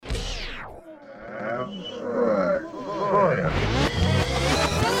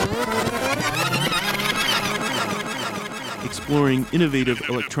exploring innovative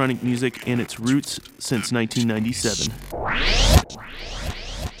electronic music and its roots since 1997.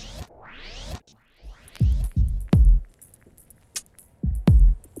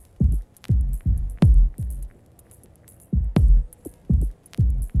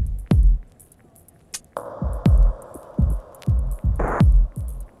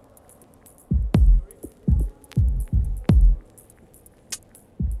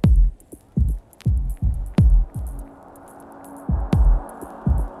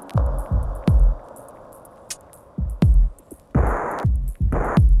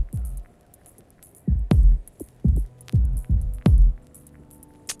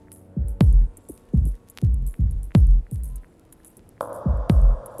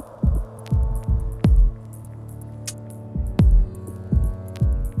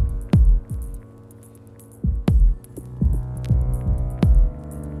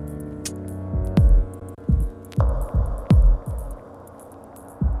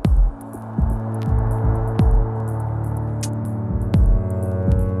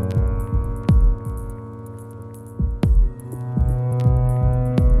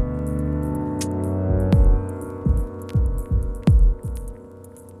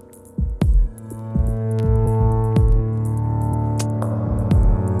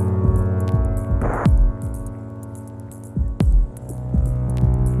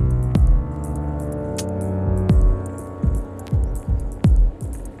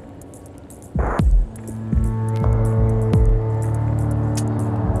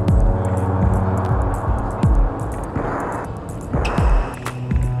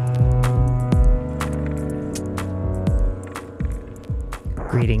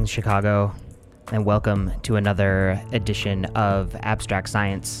 Greetings, Chicago, and welcome to another edition of Abstract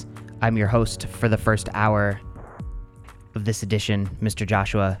Science. I'm your host for the first hour of this edition, Mr.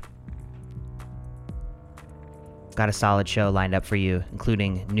 Joshua. Got a solid show lined up for you,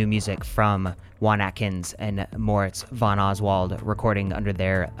 including new music from Juan Atkins and Moritz von Oswald, recording under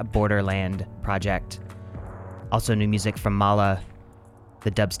their Borderland project. Also new music from Mala,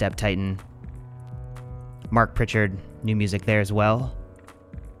 the dubstep titan. Mark Pritchard, new music there as well.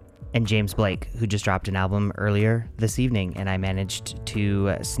 And James Blake, who just dropped an album earlier this evening, and I managed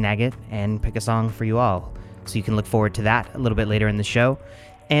to snag it and pick a song for you all. So you can look forward to that a little bit later in the show.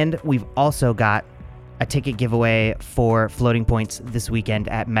 And we've also got a ticket giveaway for Floating Points this weekend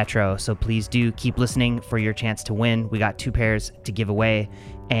at Metro, so please do keep listening for your chance to win. We got 2 pairs to give away,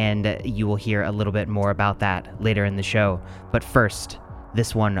 and you will hear a little bit more about that later in the show. But first,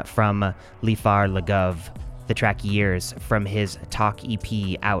 this one from Lifar Legov, the track Years from his Talk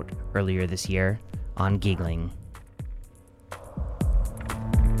EP out earlier this year on Giggling.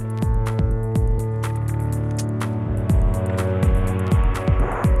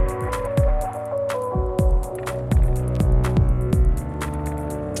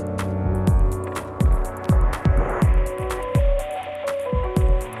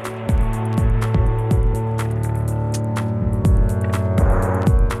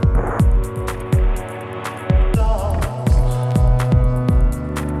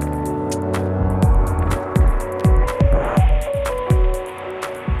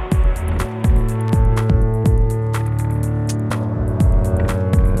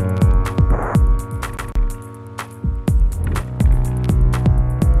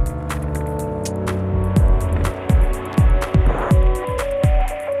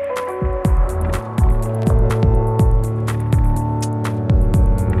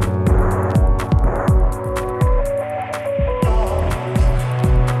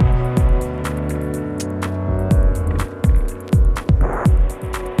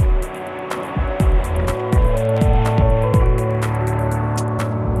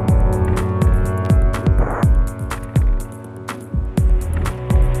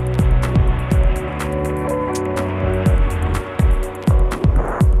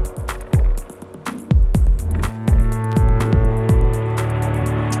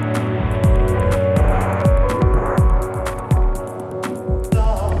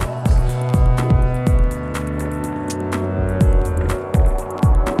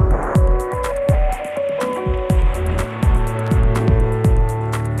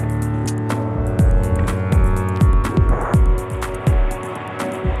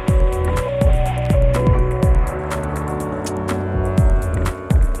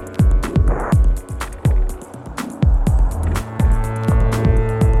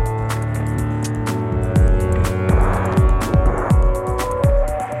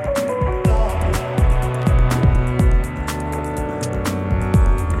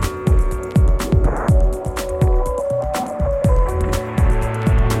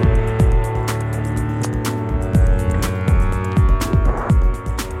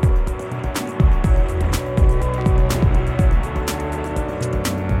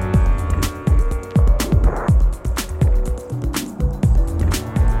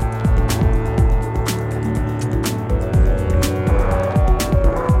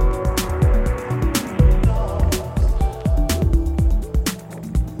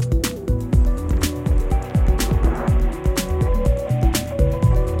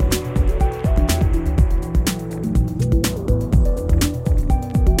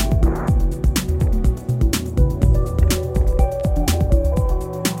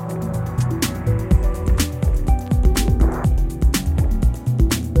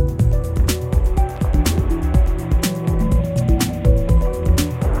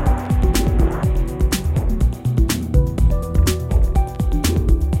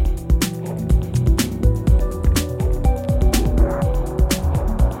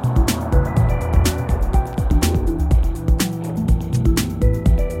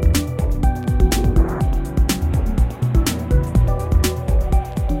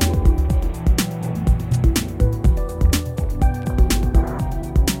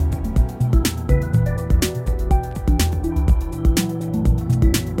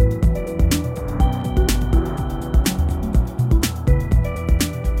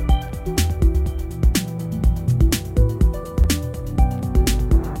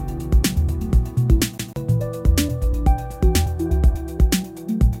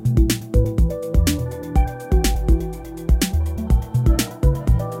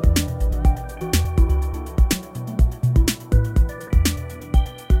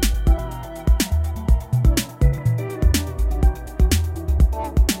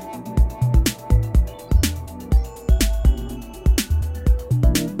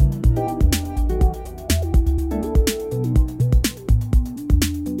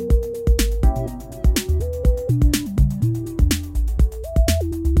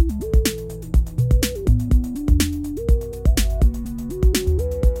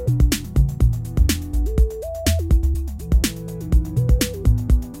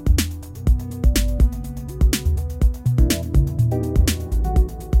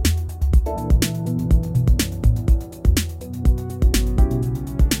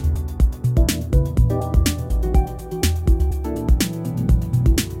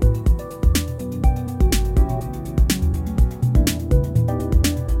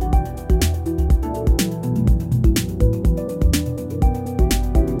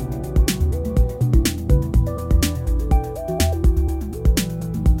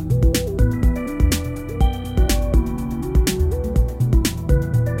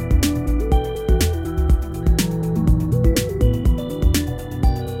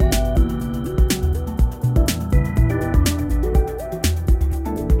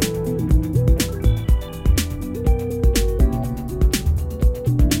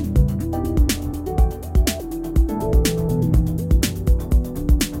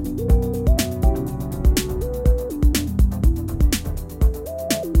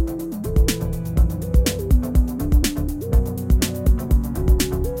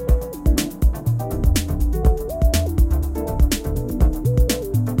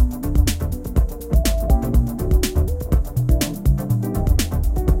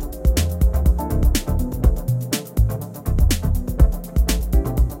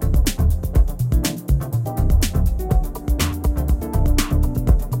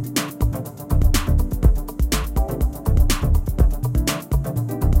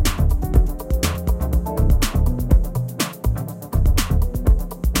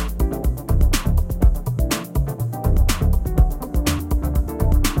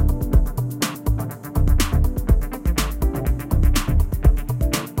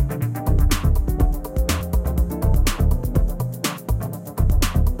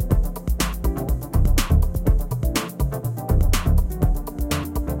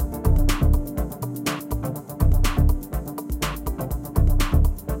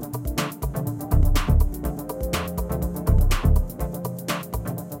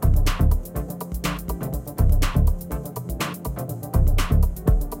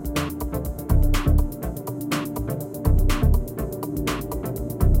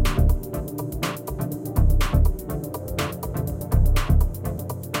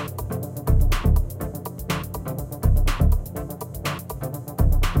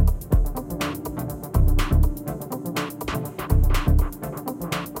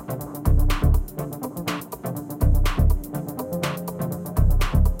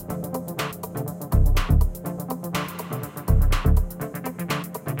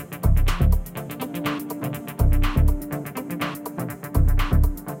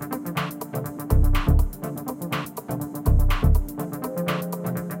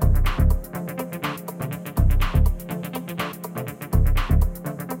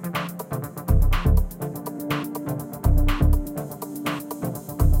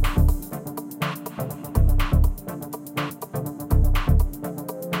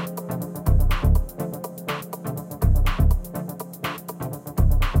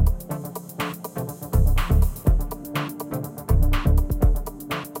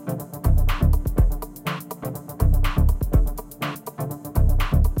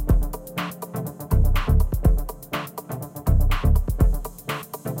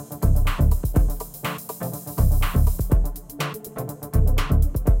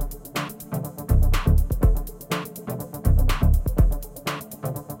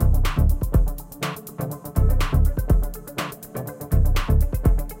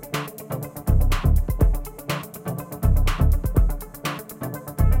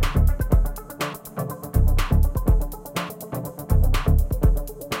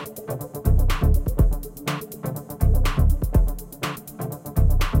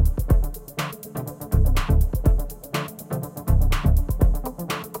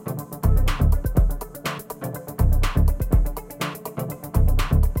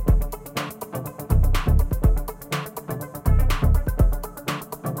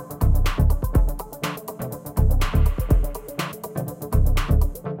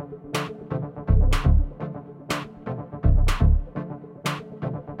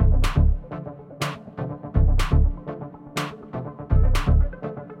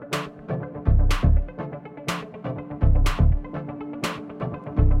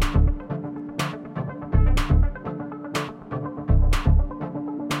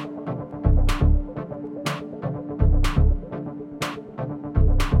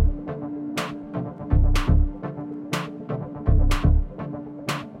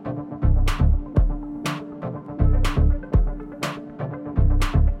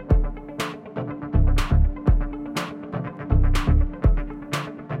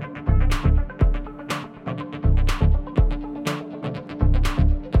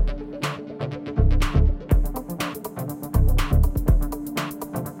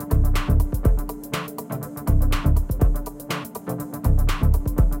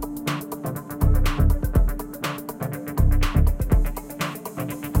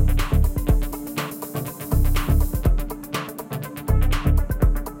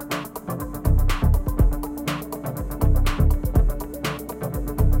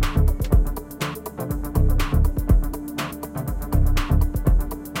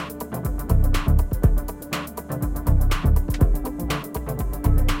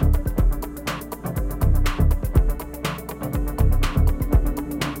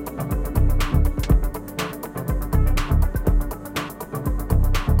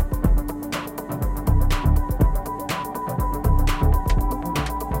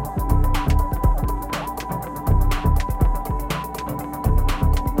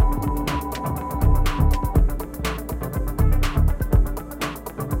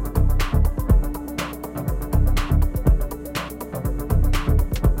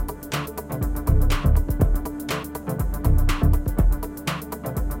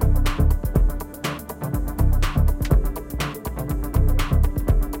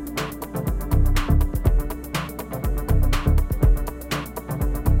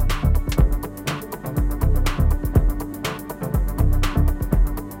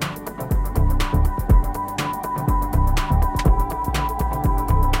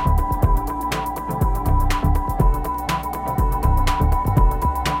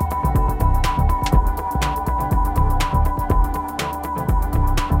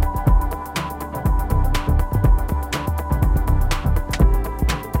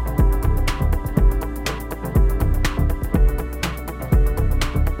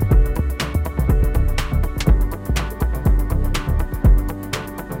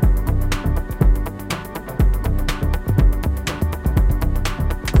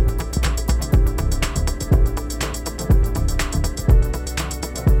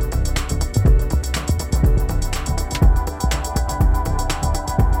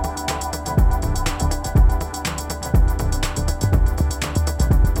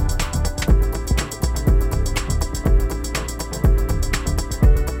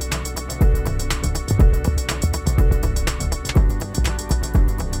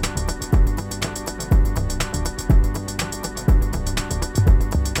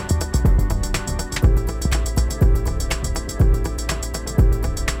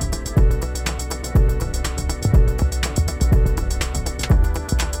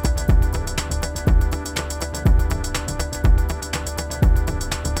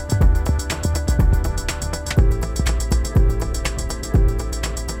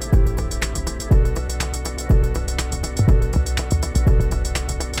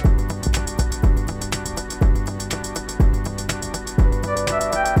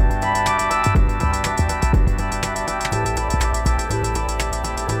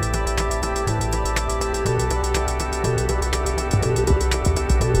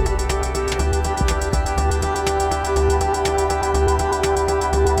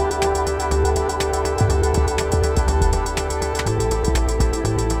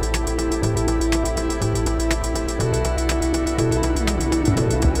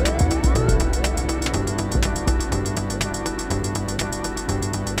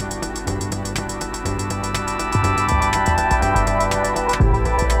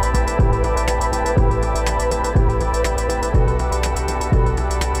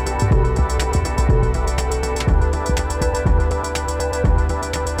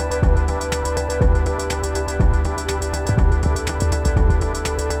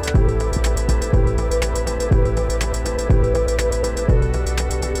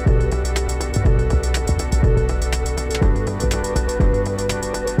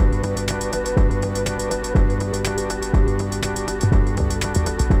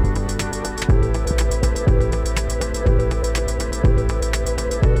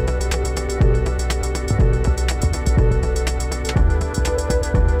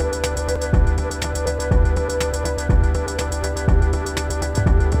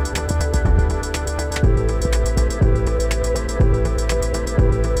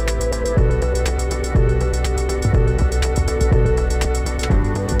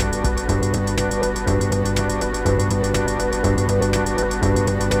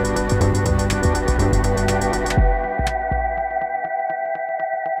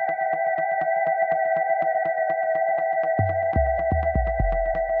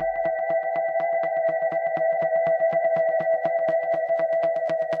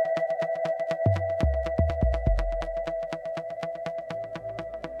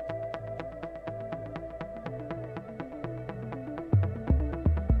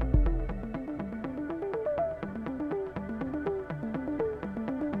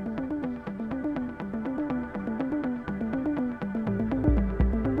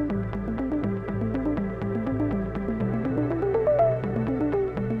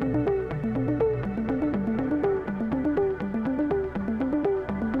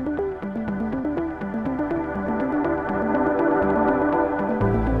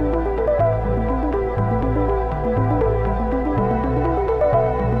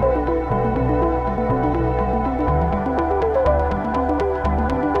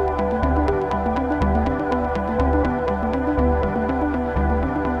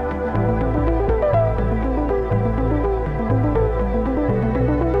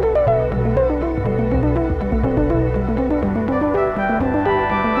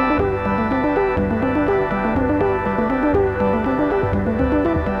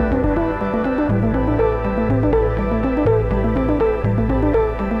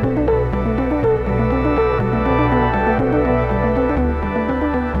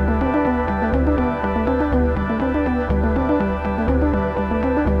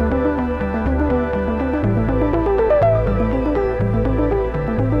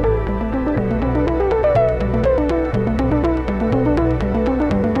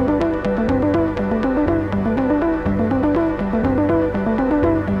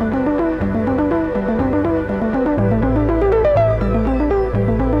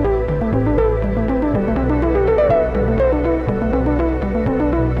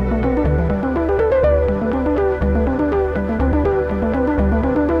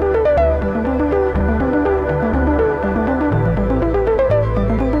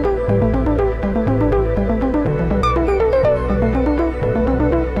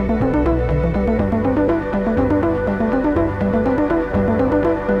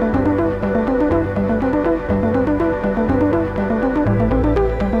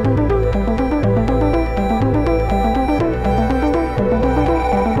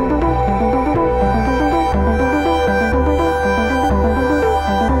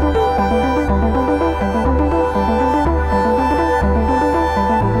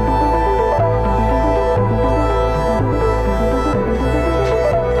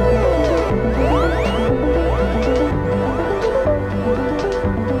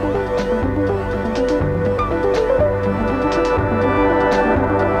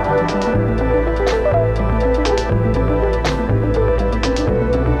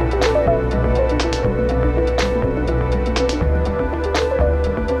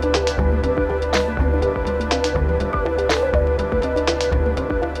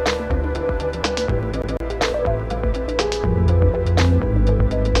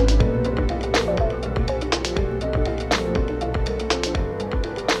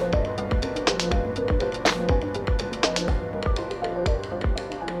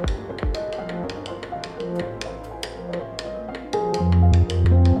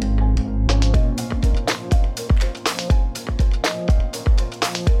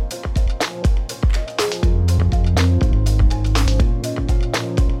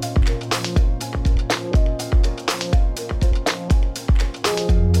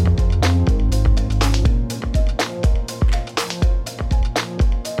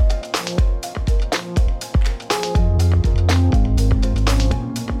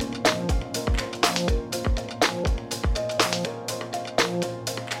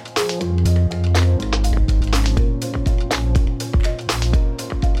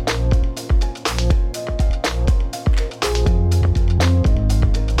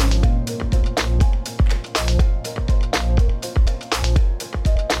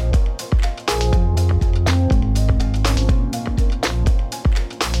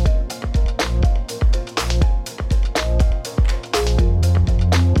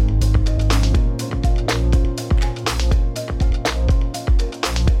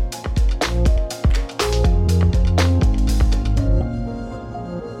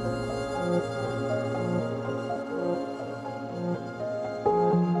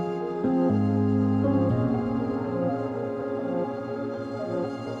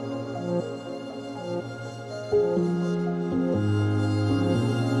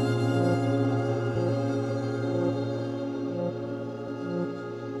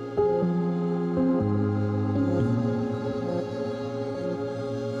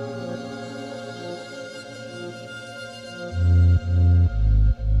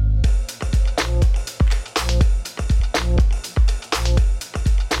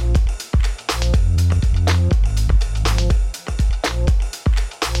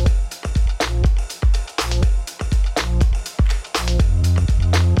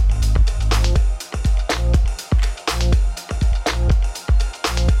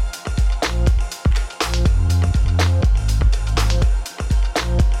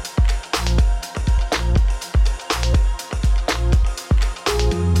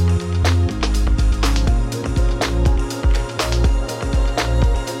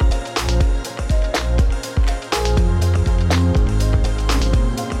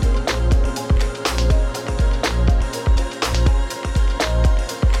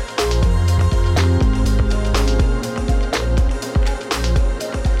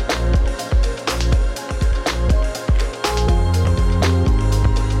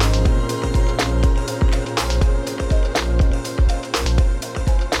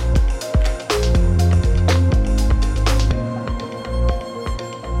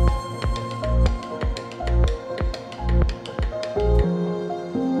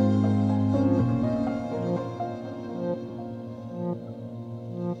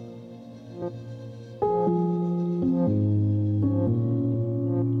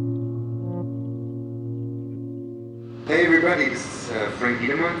 Hey everybody, this is Frank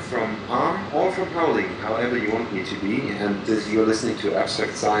Wiedemann from ARM, or from Howling, however you want me to be, and you're listening to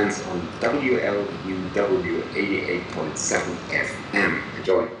Abstract Science on WLUW 88.7 FM.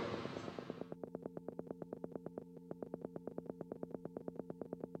 Enjoy.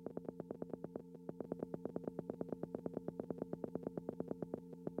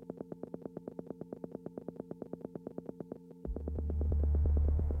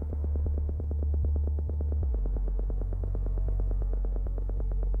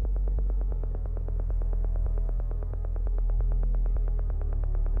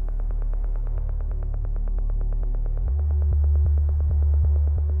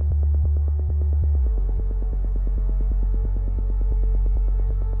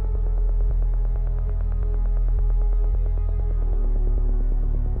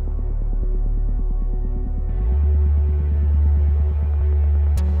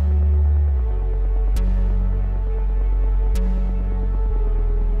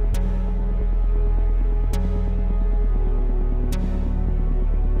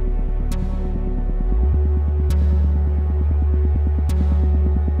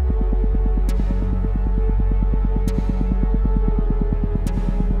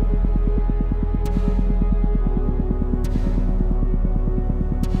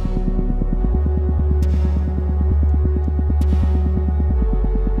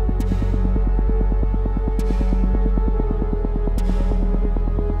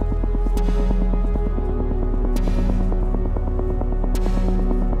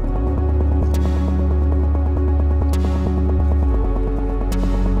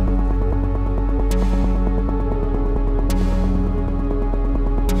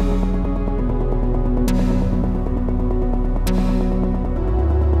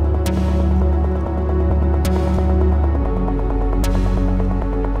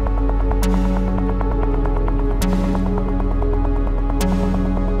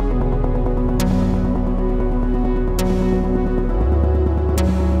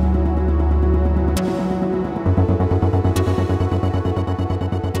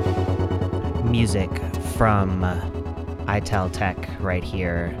 music from iTel Tech right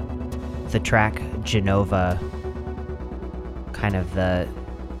here. The track Genova, kind of the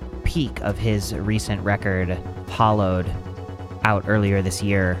peak of his recent record, Hollowed, out earlier this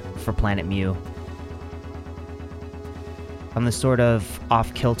year for Planet Mu. On the sort of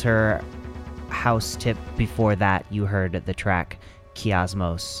off-kilter house tip before that, you heard the track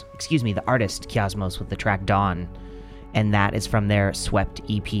the artist Kiasmos with the track Dawn, and that is from their Swept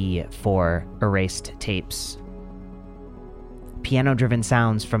EP for Erased Tapes. Piano-driven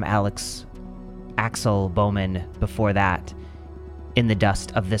sounds from Axel Bowman before that, In the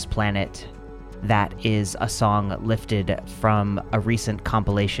Dust of This Planet. That is a song lifted from a recent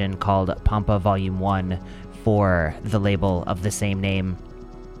compilation called Pampa Volume 1 for the label of the same name.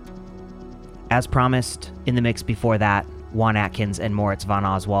 As promised, in the mix before that, Juan Atkins and Moritz von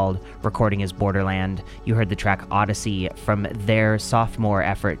Oswald recording his Borderland. You heard the track Odyssey from their sophomore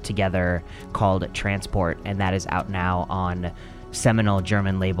effort together called Transport, and that is out now on seminal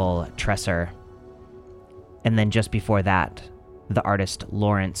German label Tresser. And then just before that, the artist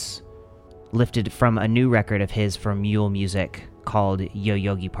Lawrence, lifted from a new record of his from Mule Music called Yo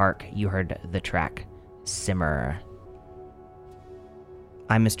Yogi Park. You heard the track Simmer.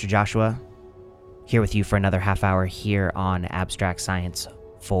 I'm Mr. Joshua, here with you for another half hour here on Abstract Science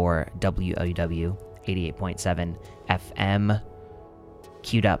for WOUW 88.7 FM.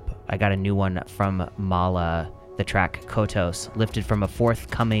 Queued up, I got a new one from Mala, the track Kotos, lifted from a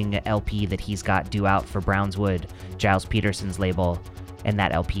forthcoming LP that he's got due out for Brownswood, Giles Peterson's label, and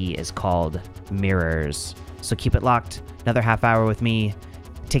that LP is called Mirrors. So keep it locked, another half hour with me,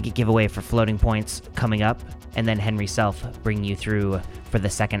 ticket giveaway for Floating Points coming up, and then Henry Self bringing you through for the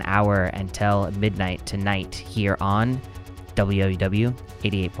second hour until midnight tonight here on WOUW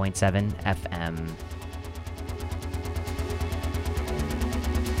 88.7 FM.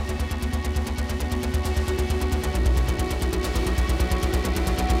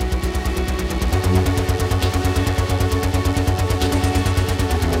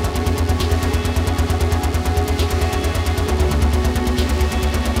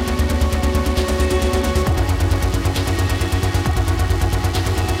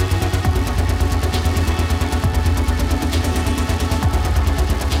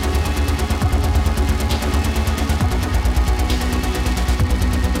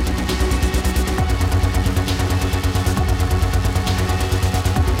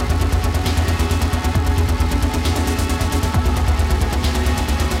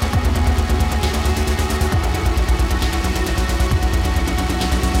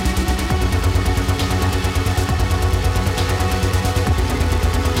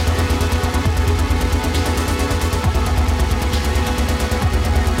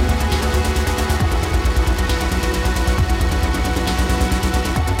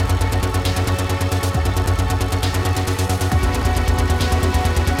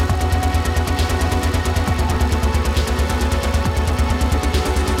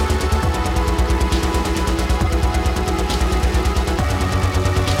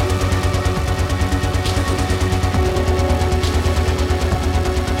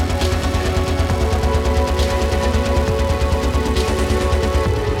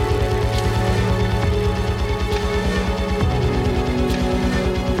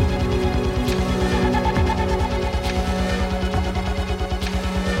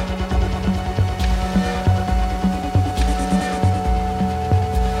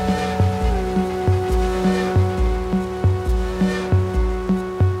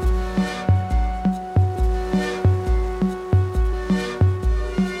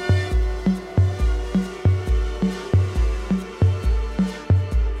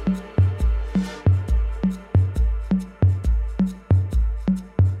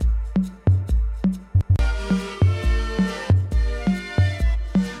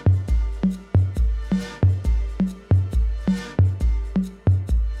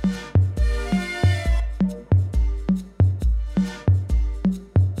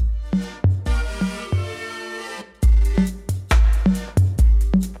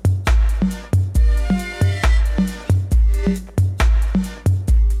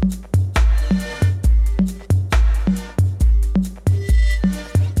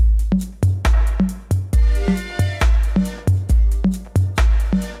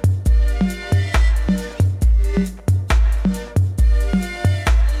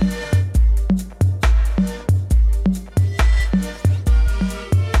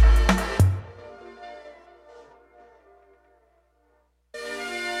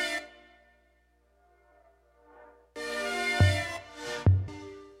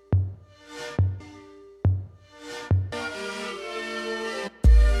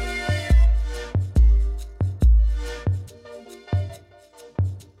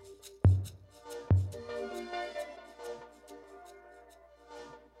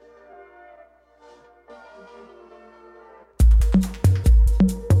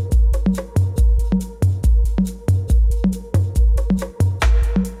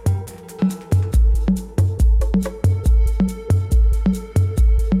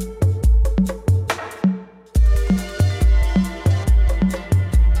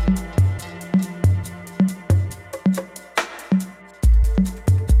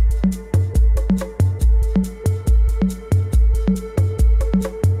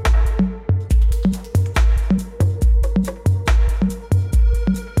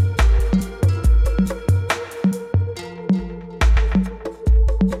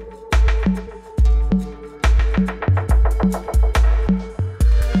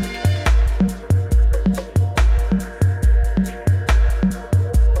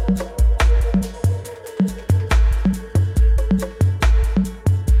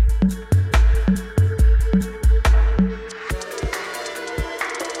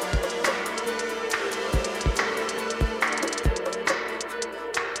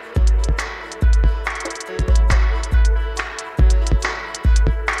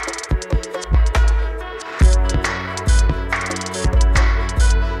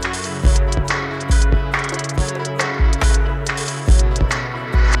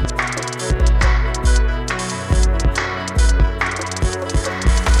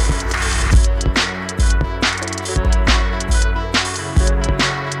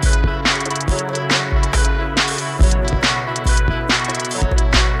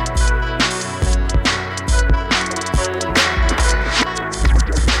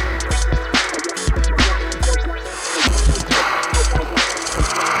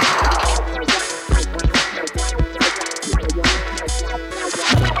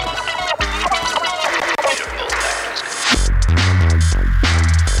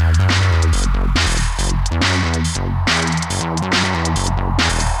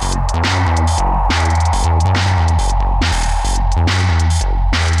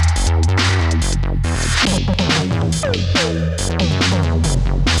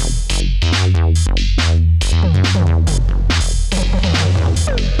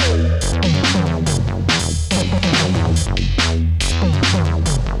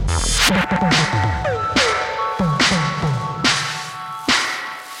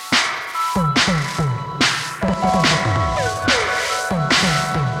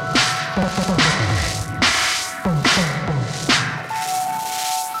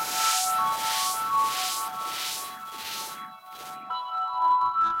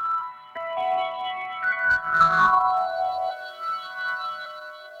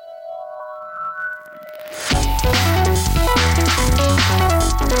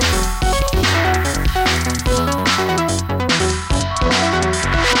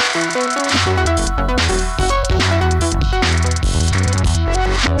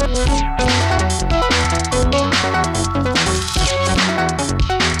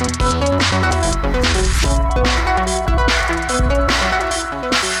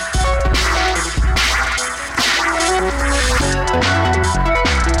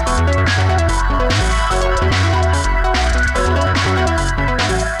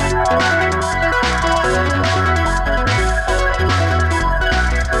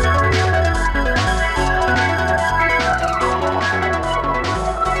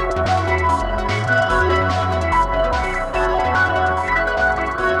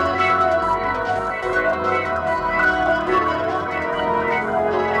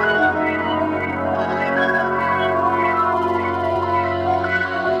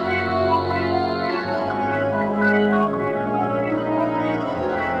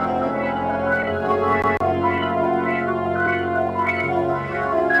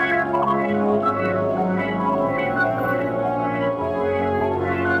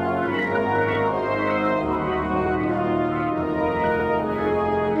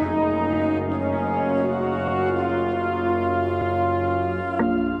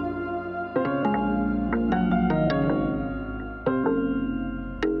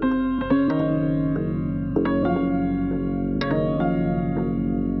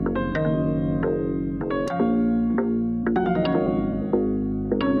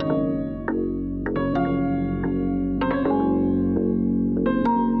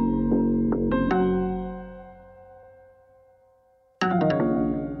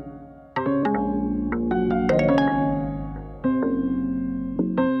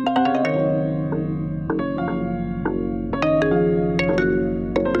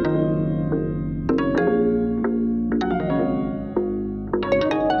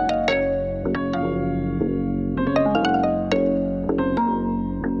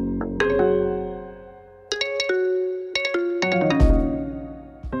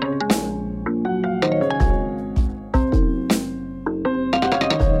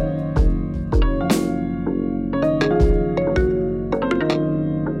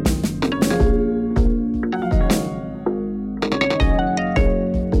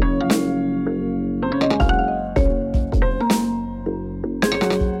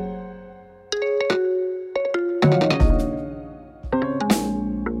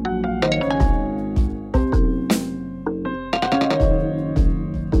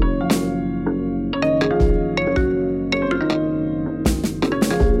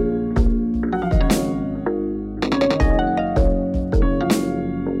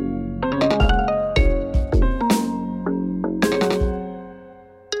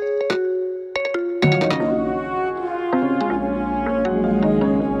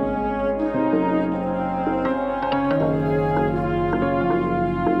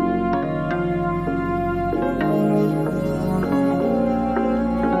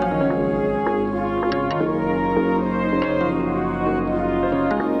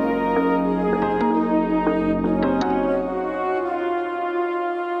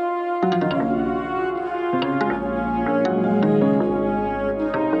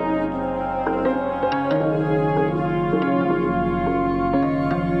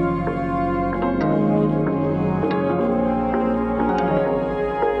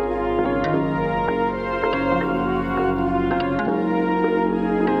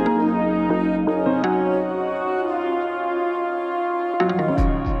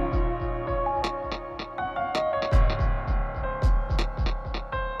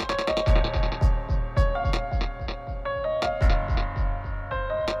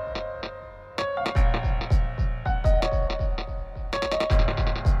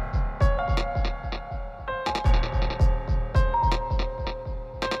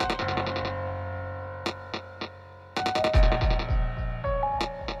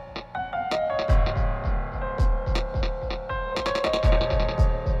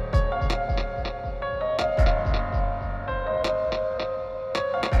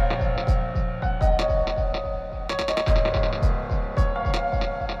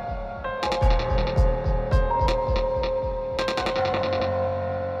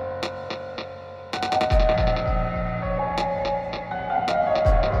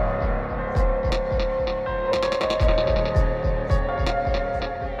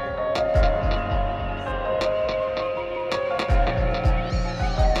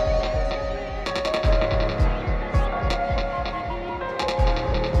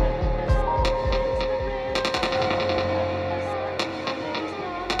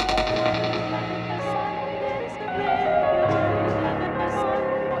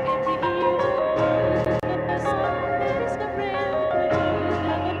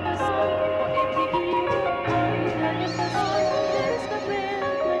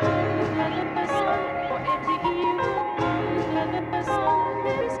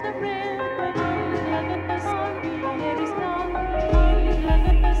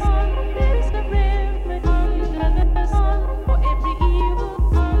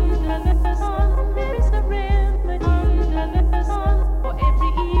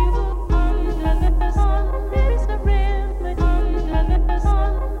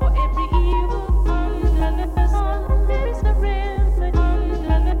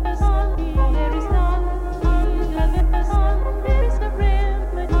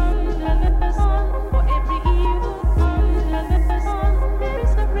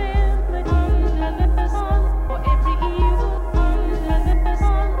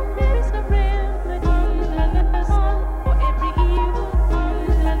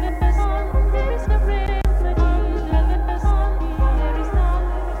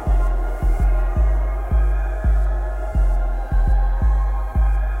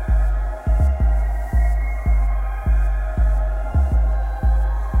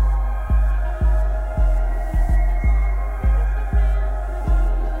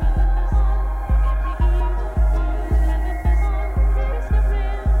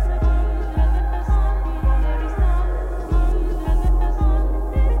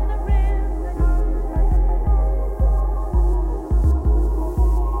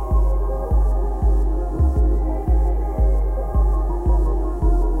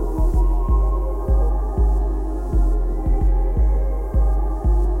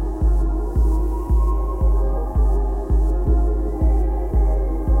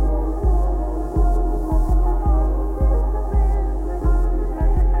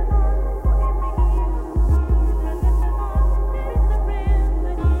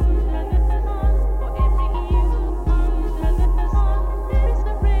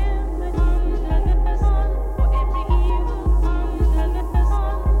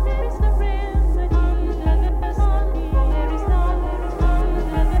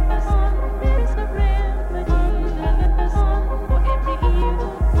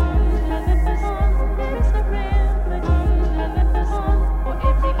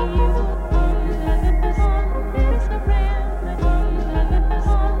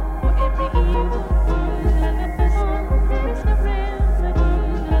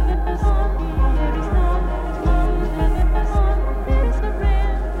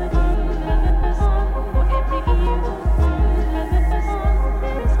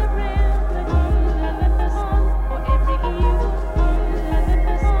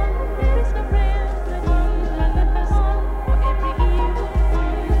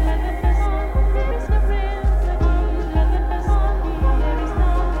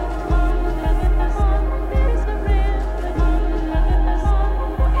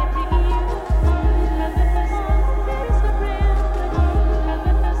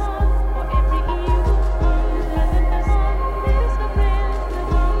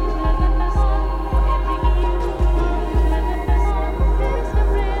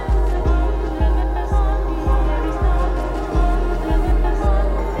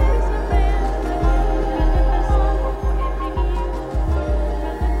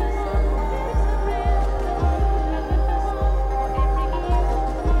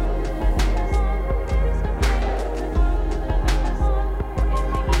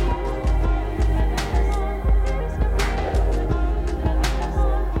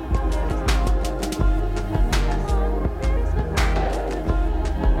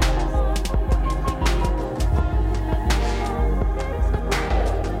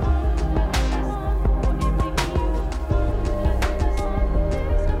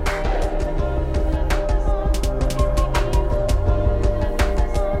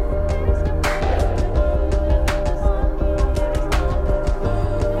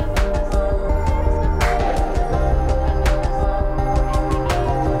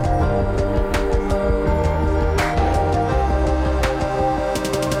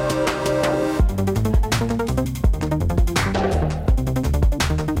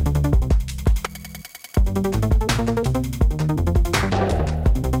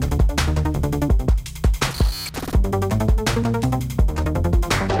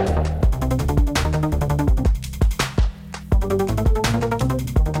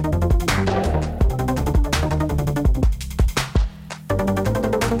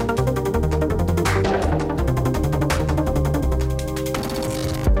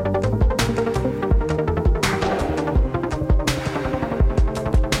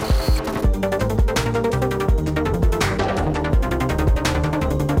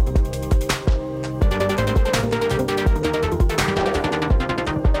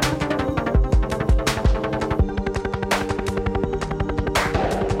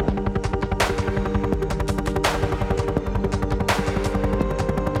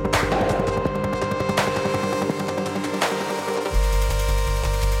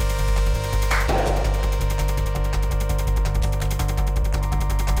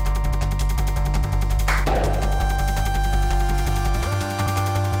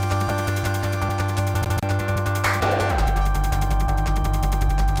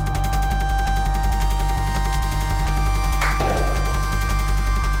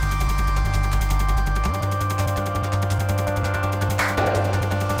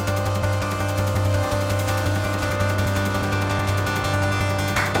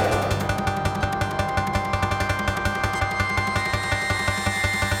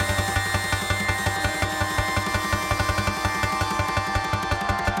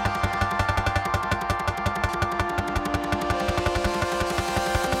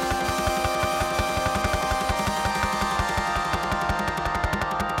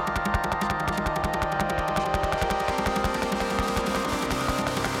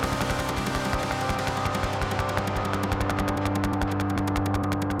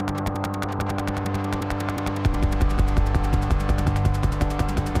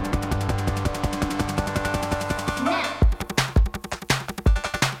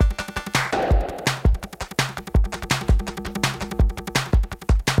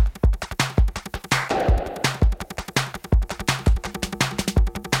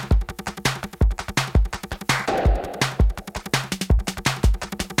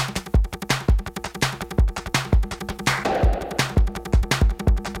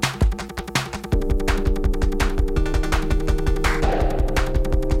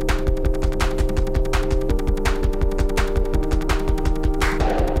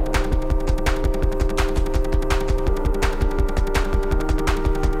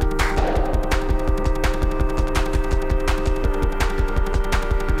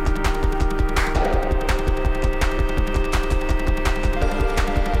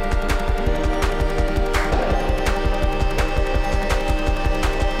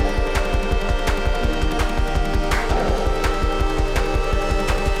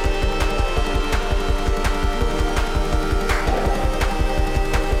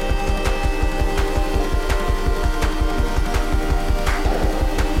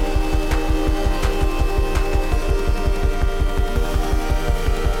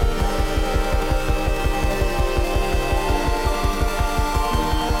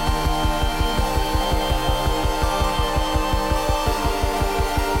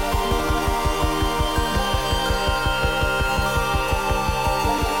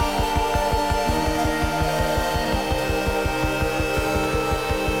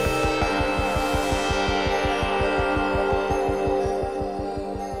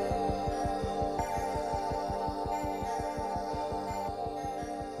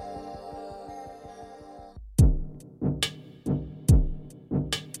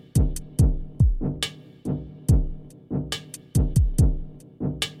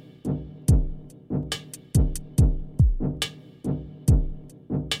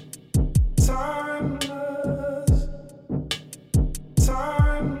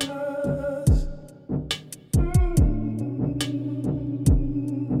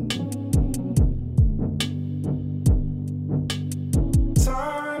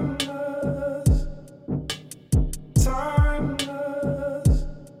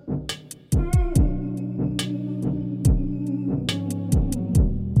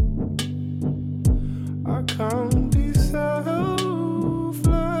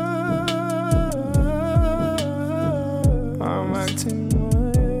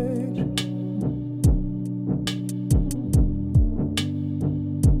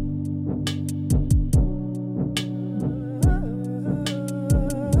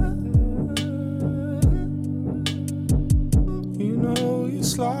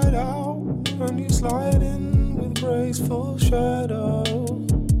 graceful shadow.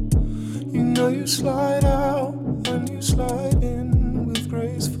 You know you slide out and you slide in with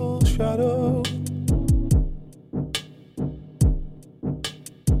graceful shadow.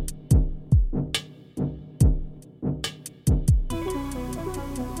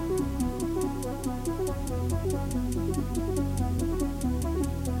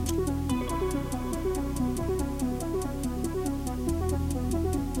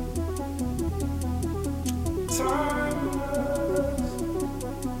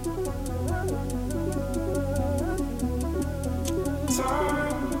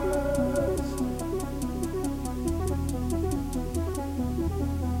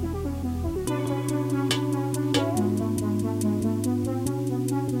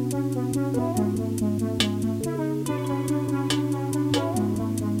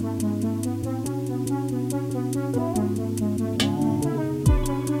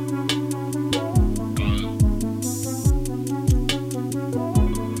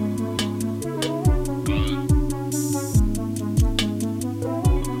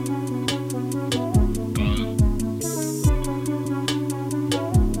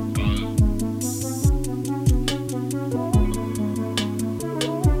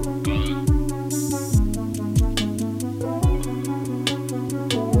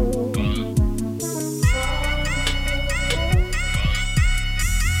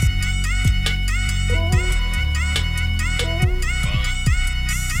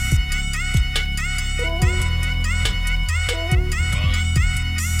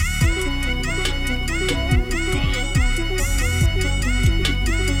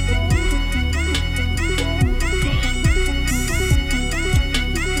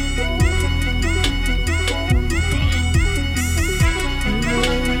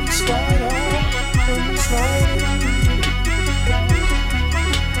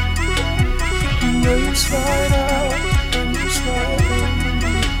 Slide out and you slide in.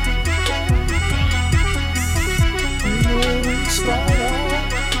 You know you slide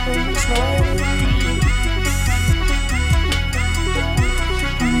out and you slide in.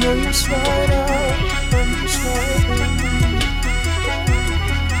 You know you slide out and you slide in.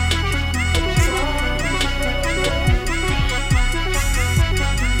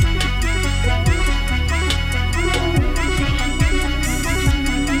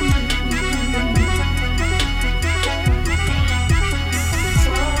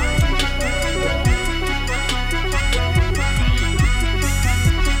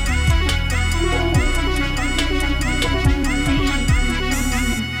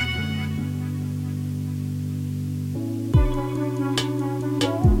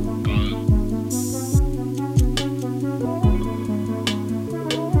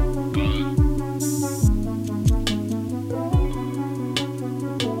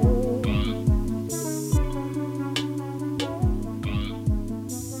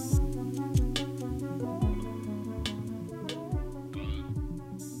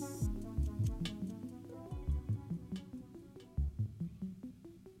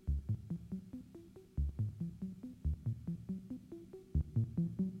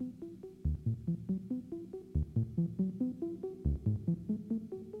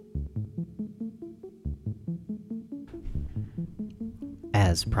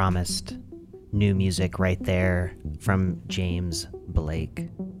 As promised, new music right there from James Blake.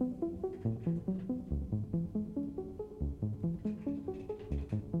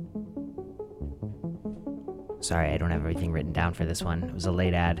 Sorry, I don't have everything written down for this one. It was a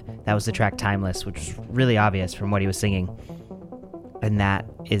late ad. That was the track Timeless, which was really obvious from what he was singing. And that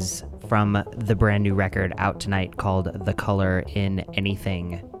is from the brand new record out tonight called The Color in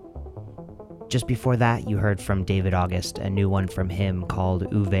Anything. Just before that, you heard from David August, a new one from him called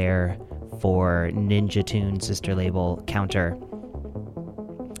Ouvert for Ninja Tune sister label Counter.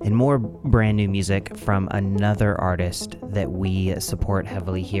 And more brand new music from another artist that we support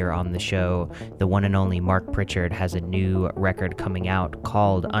heavily here on the show. The one and only Mark Pritchard has a new record coming out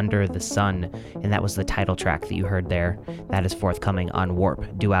called Under the Sun, and that was the title track that you heard there. That is forthcoming on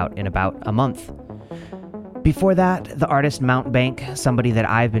Warp, due out in about a month. Before that, the artist Mountbank, somebody that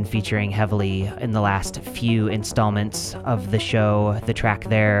I've been featuring heavily in the last few installments of the show, the track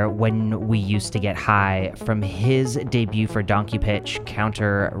there, When We Used to Get High, from his debut for Donkey Pitch,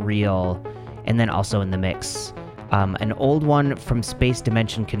 Counter Real, and then also in the mix, an old one from Space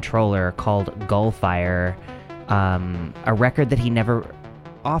Dimension Controller called Gullfire, a record that he never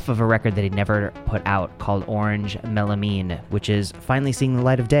put out called Orange Melamine, which is finally seeing the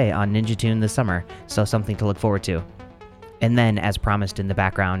light of day on Ninja Tune this summer, so something to look forward to. And then, as promised in the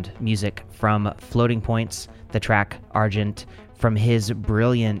background, music from Floating Points, the track Argent, from his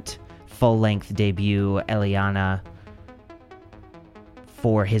brilliant full-length debut, Eliana,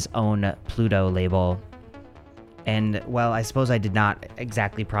 for his own Pluto label. And, well, I suppose I did not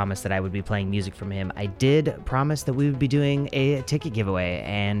exactly promise that I would be playing music from him. I did promise that we would be doing a ticket giveaway,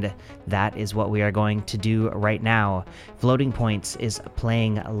 and that is what we are going to do right now. Floating Points is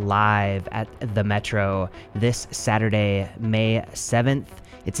playing live at the Metro this Saturday, May 7th.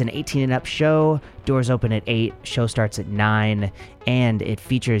 It's an 18 and up show. Doors open at 8, show starts at 9, and it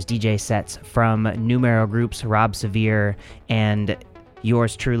features DJ sets from numero groups Rob Severe and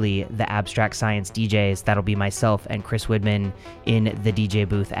yours truly, the Abstract Science DJs. That'll be myself and Chris Widman in the DJ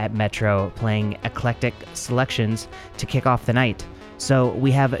booth at Metro playing eclectic selections to kick off the night. So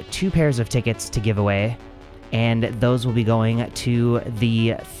we have 2 pairs of tickets to give away, and those will be going to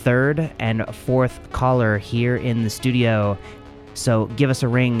the 3rd and 4th caller here in the studio. So give us a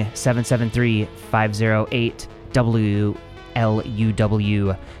ring,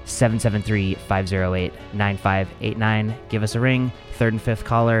 773-508-WLUW, 773-508-9589. Give us a ring, 3rd and 5th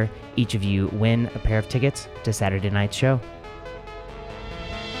caller. Each of you win a pair of tickets to Saturday night's show.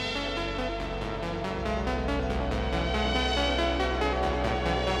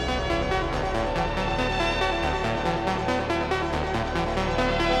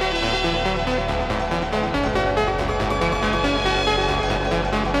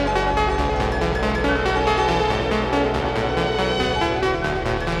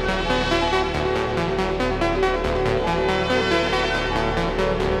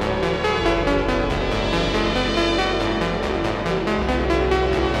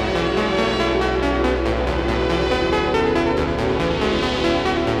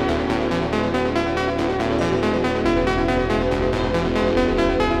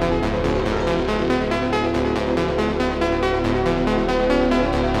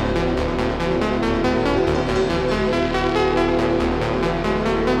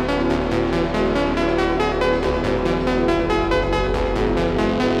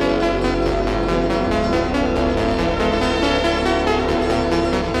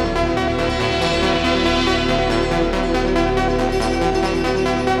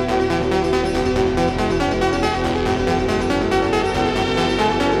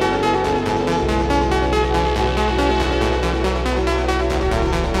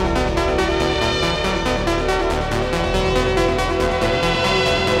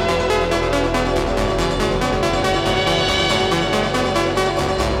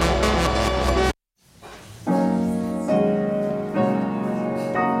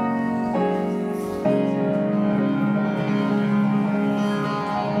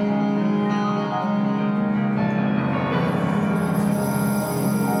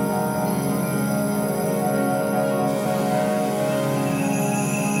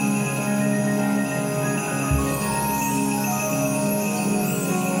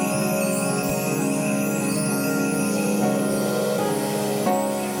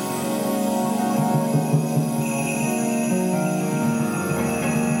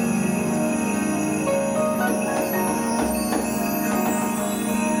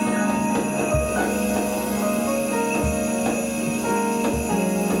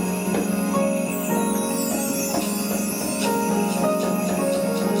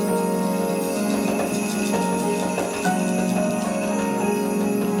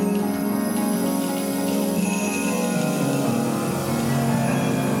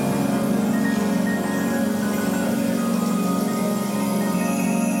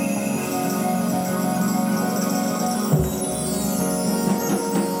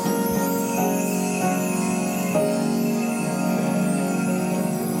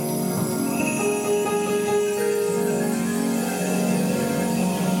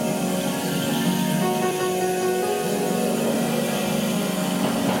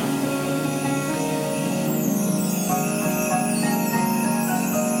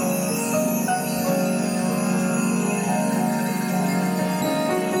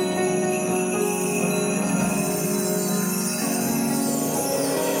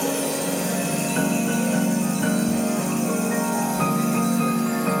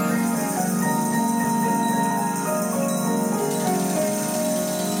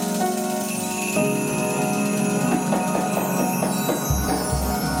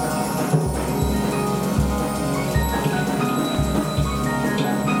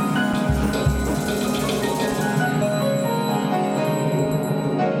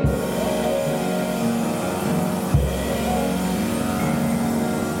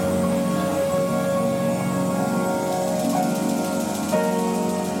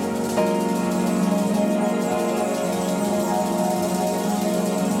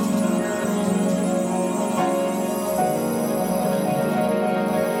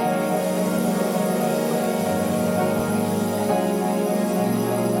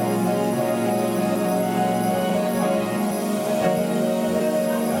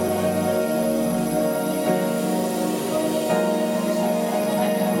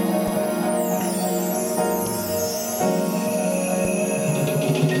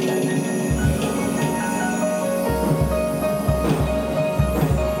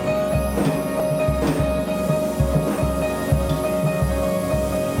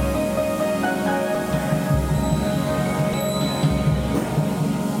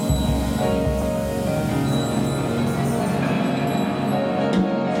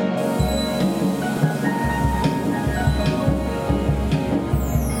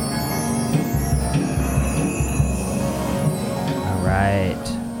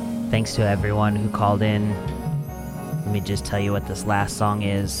 Thanks to everyone who called in. Let me just tell you what this last song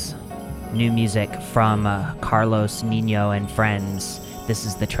is. New music from Carlos Nino and Friends. This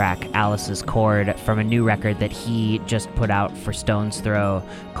is the track Alice's Chord from a new record that he just put out for Stone's Throw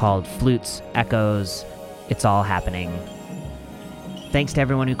called Flutes, Echoes, It's All Happening. Thanks to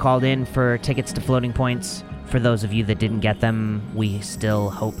everyone who called in for tickets to Floating Points. For those of you that didn't get them, we still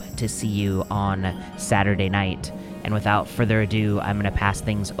hope to see you on Saturday night. And without further ado, I'm going to pass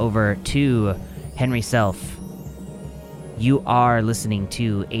things over to Henry Self. You are listening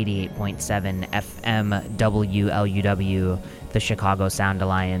to 88.7 FM WLUW, the Chicago Sound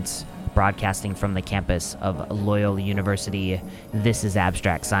Alliance, broadcasting from the campus of Loyola University. This is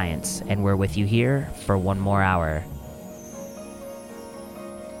Abstract Science, and we're with you here for one more hour.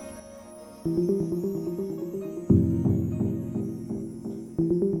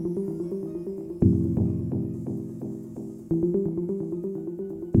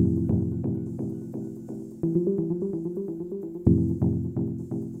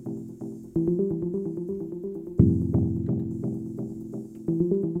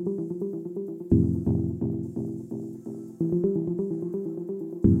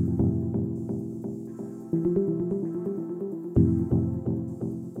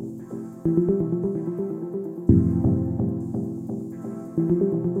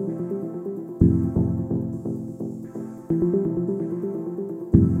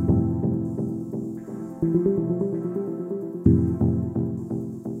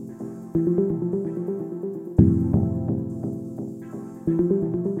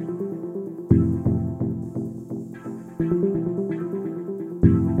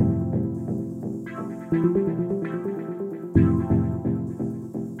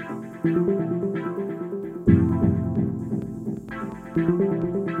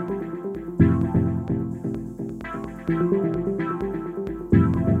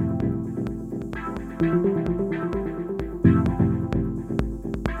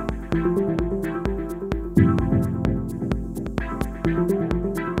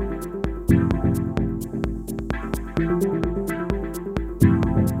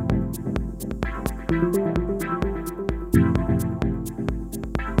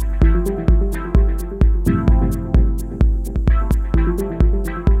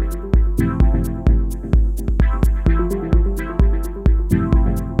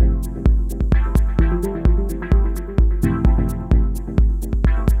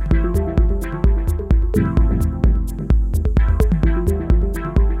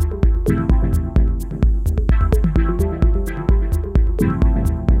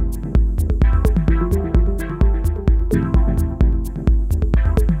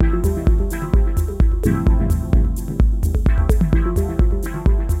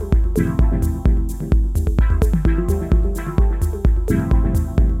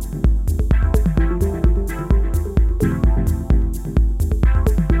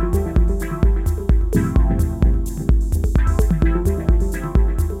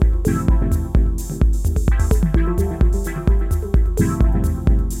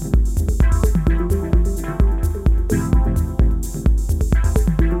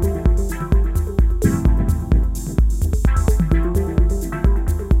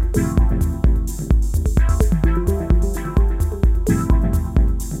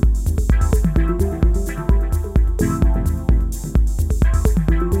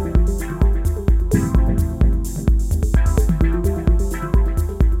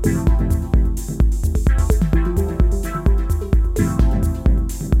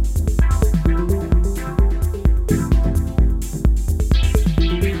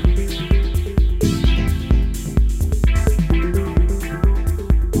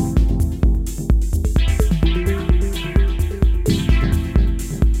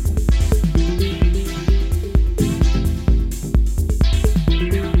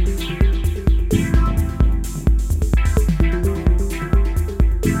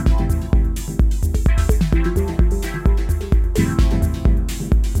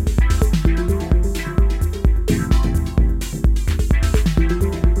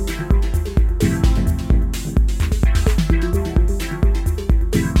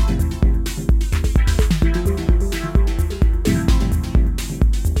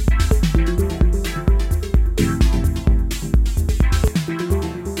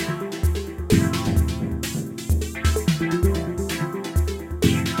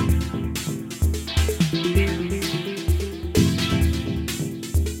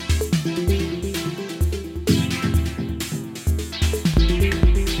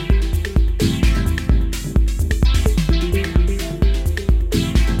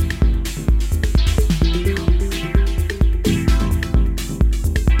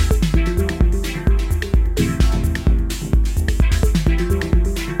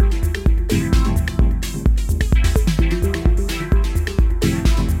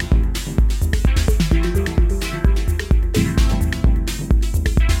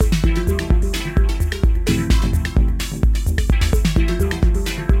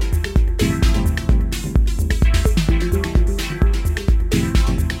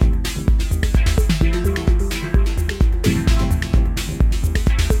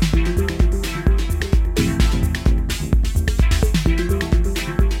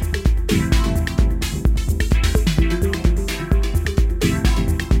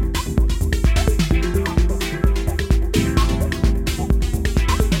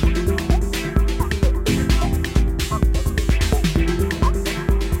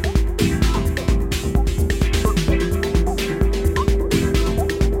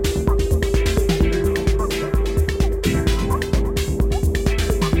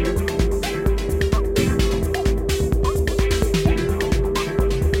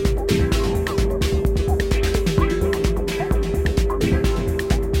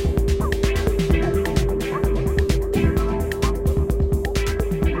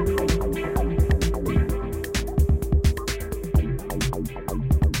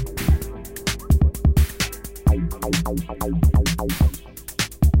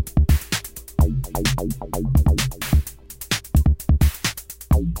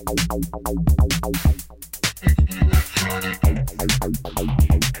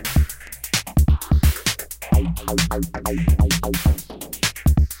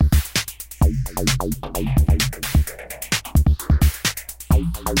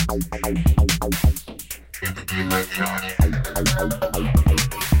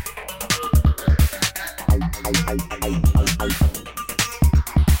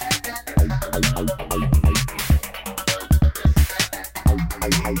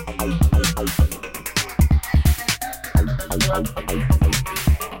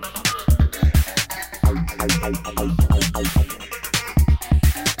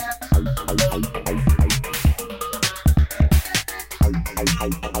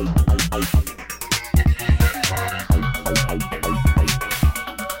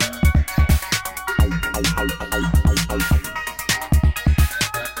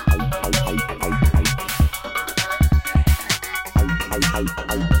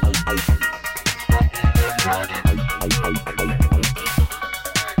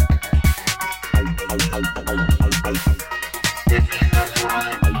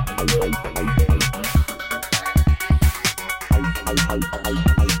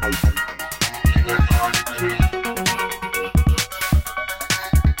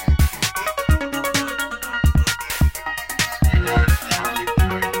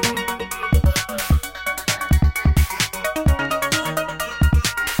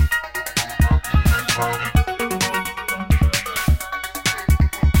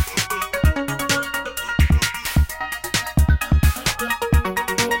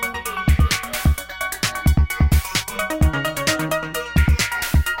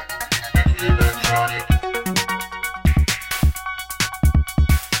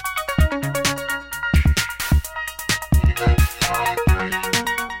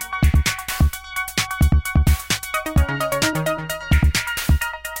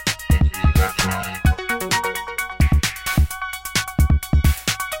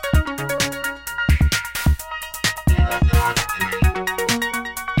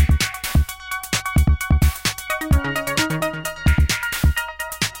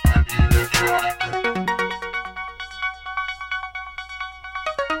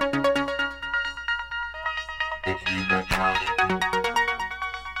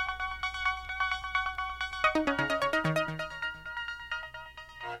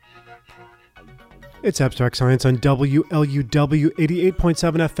 It's Abstract Science on WLUW 88.7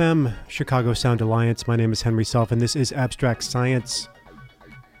 FM, Chicago Sound Alliance. My name is Henry Self, and this is Abstract Science,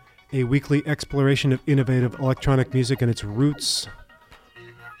 a weekly exploration of innovative electronic music and its roots.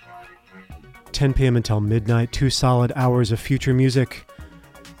 10 p.m. until midnight, 2 solid hours of future music.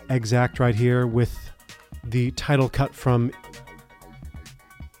 Exact right here with the title cut from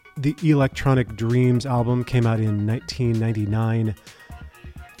the Electronic Dreams album, came out in 1999.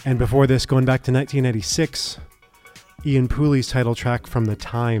 And before this, going back to 1996, Ian Pooley's title track from The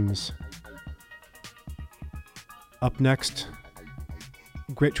Times. Up next,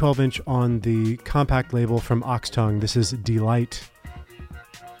 great 12-inch on the compact label from Oxtongue. This is Delight.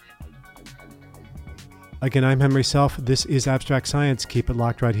 Again, I'm Henry Self. This is Abstract Science. Keep it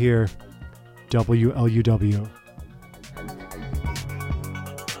locked right here. WLUW.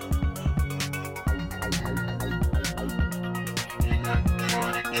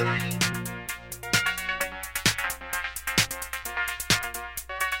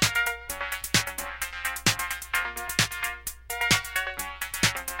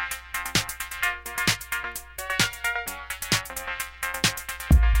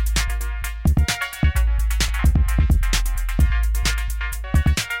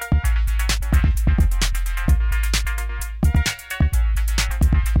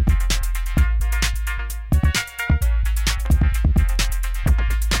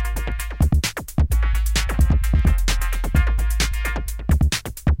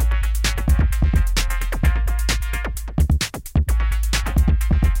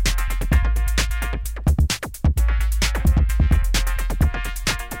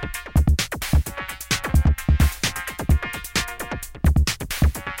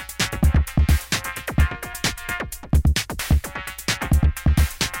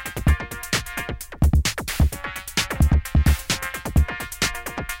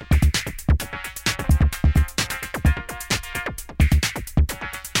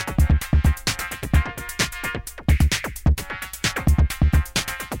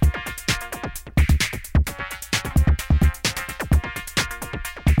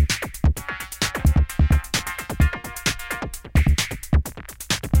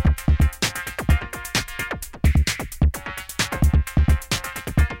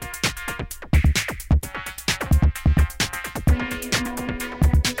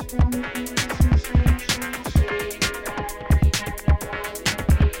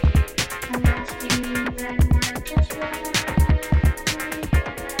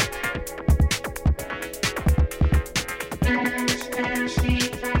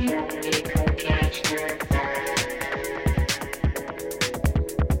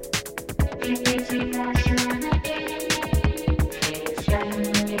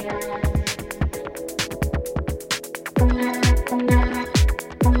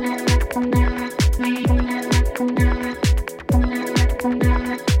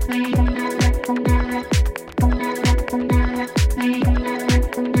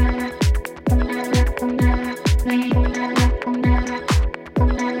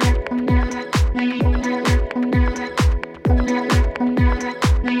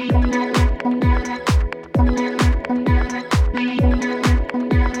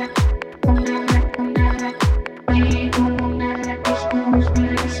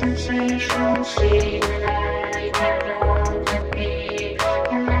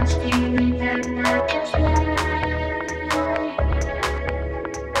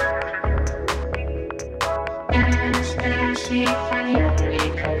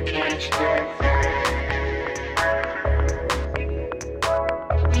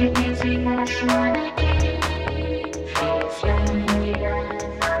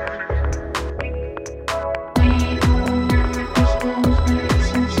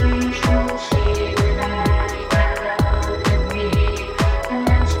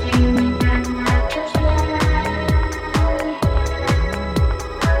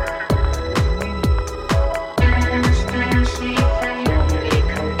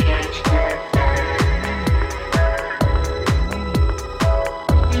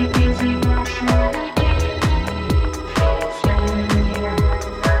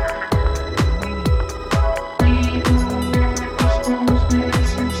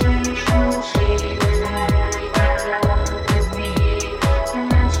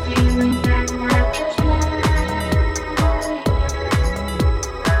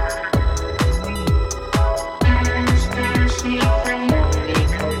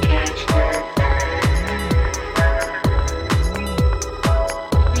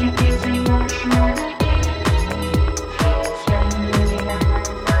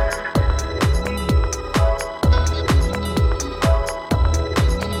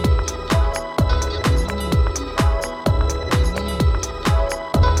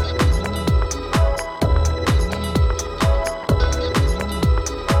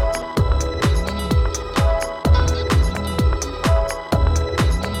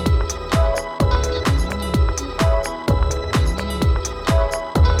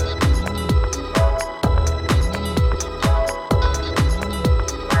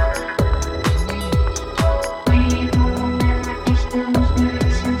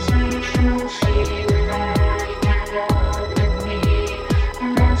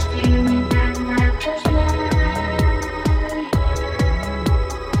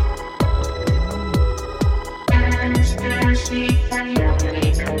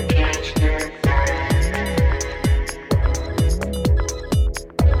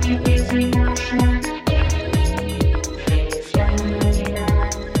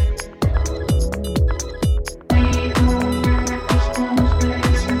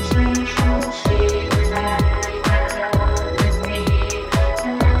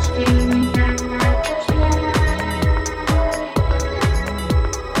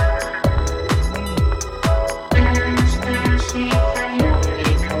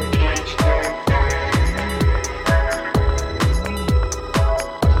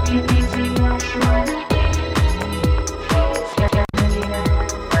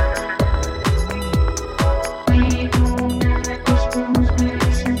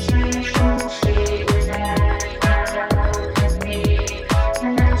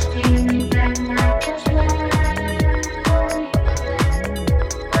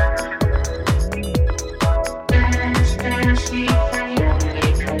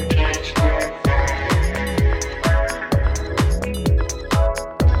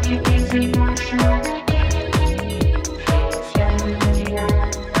 Thank you.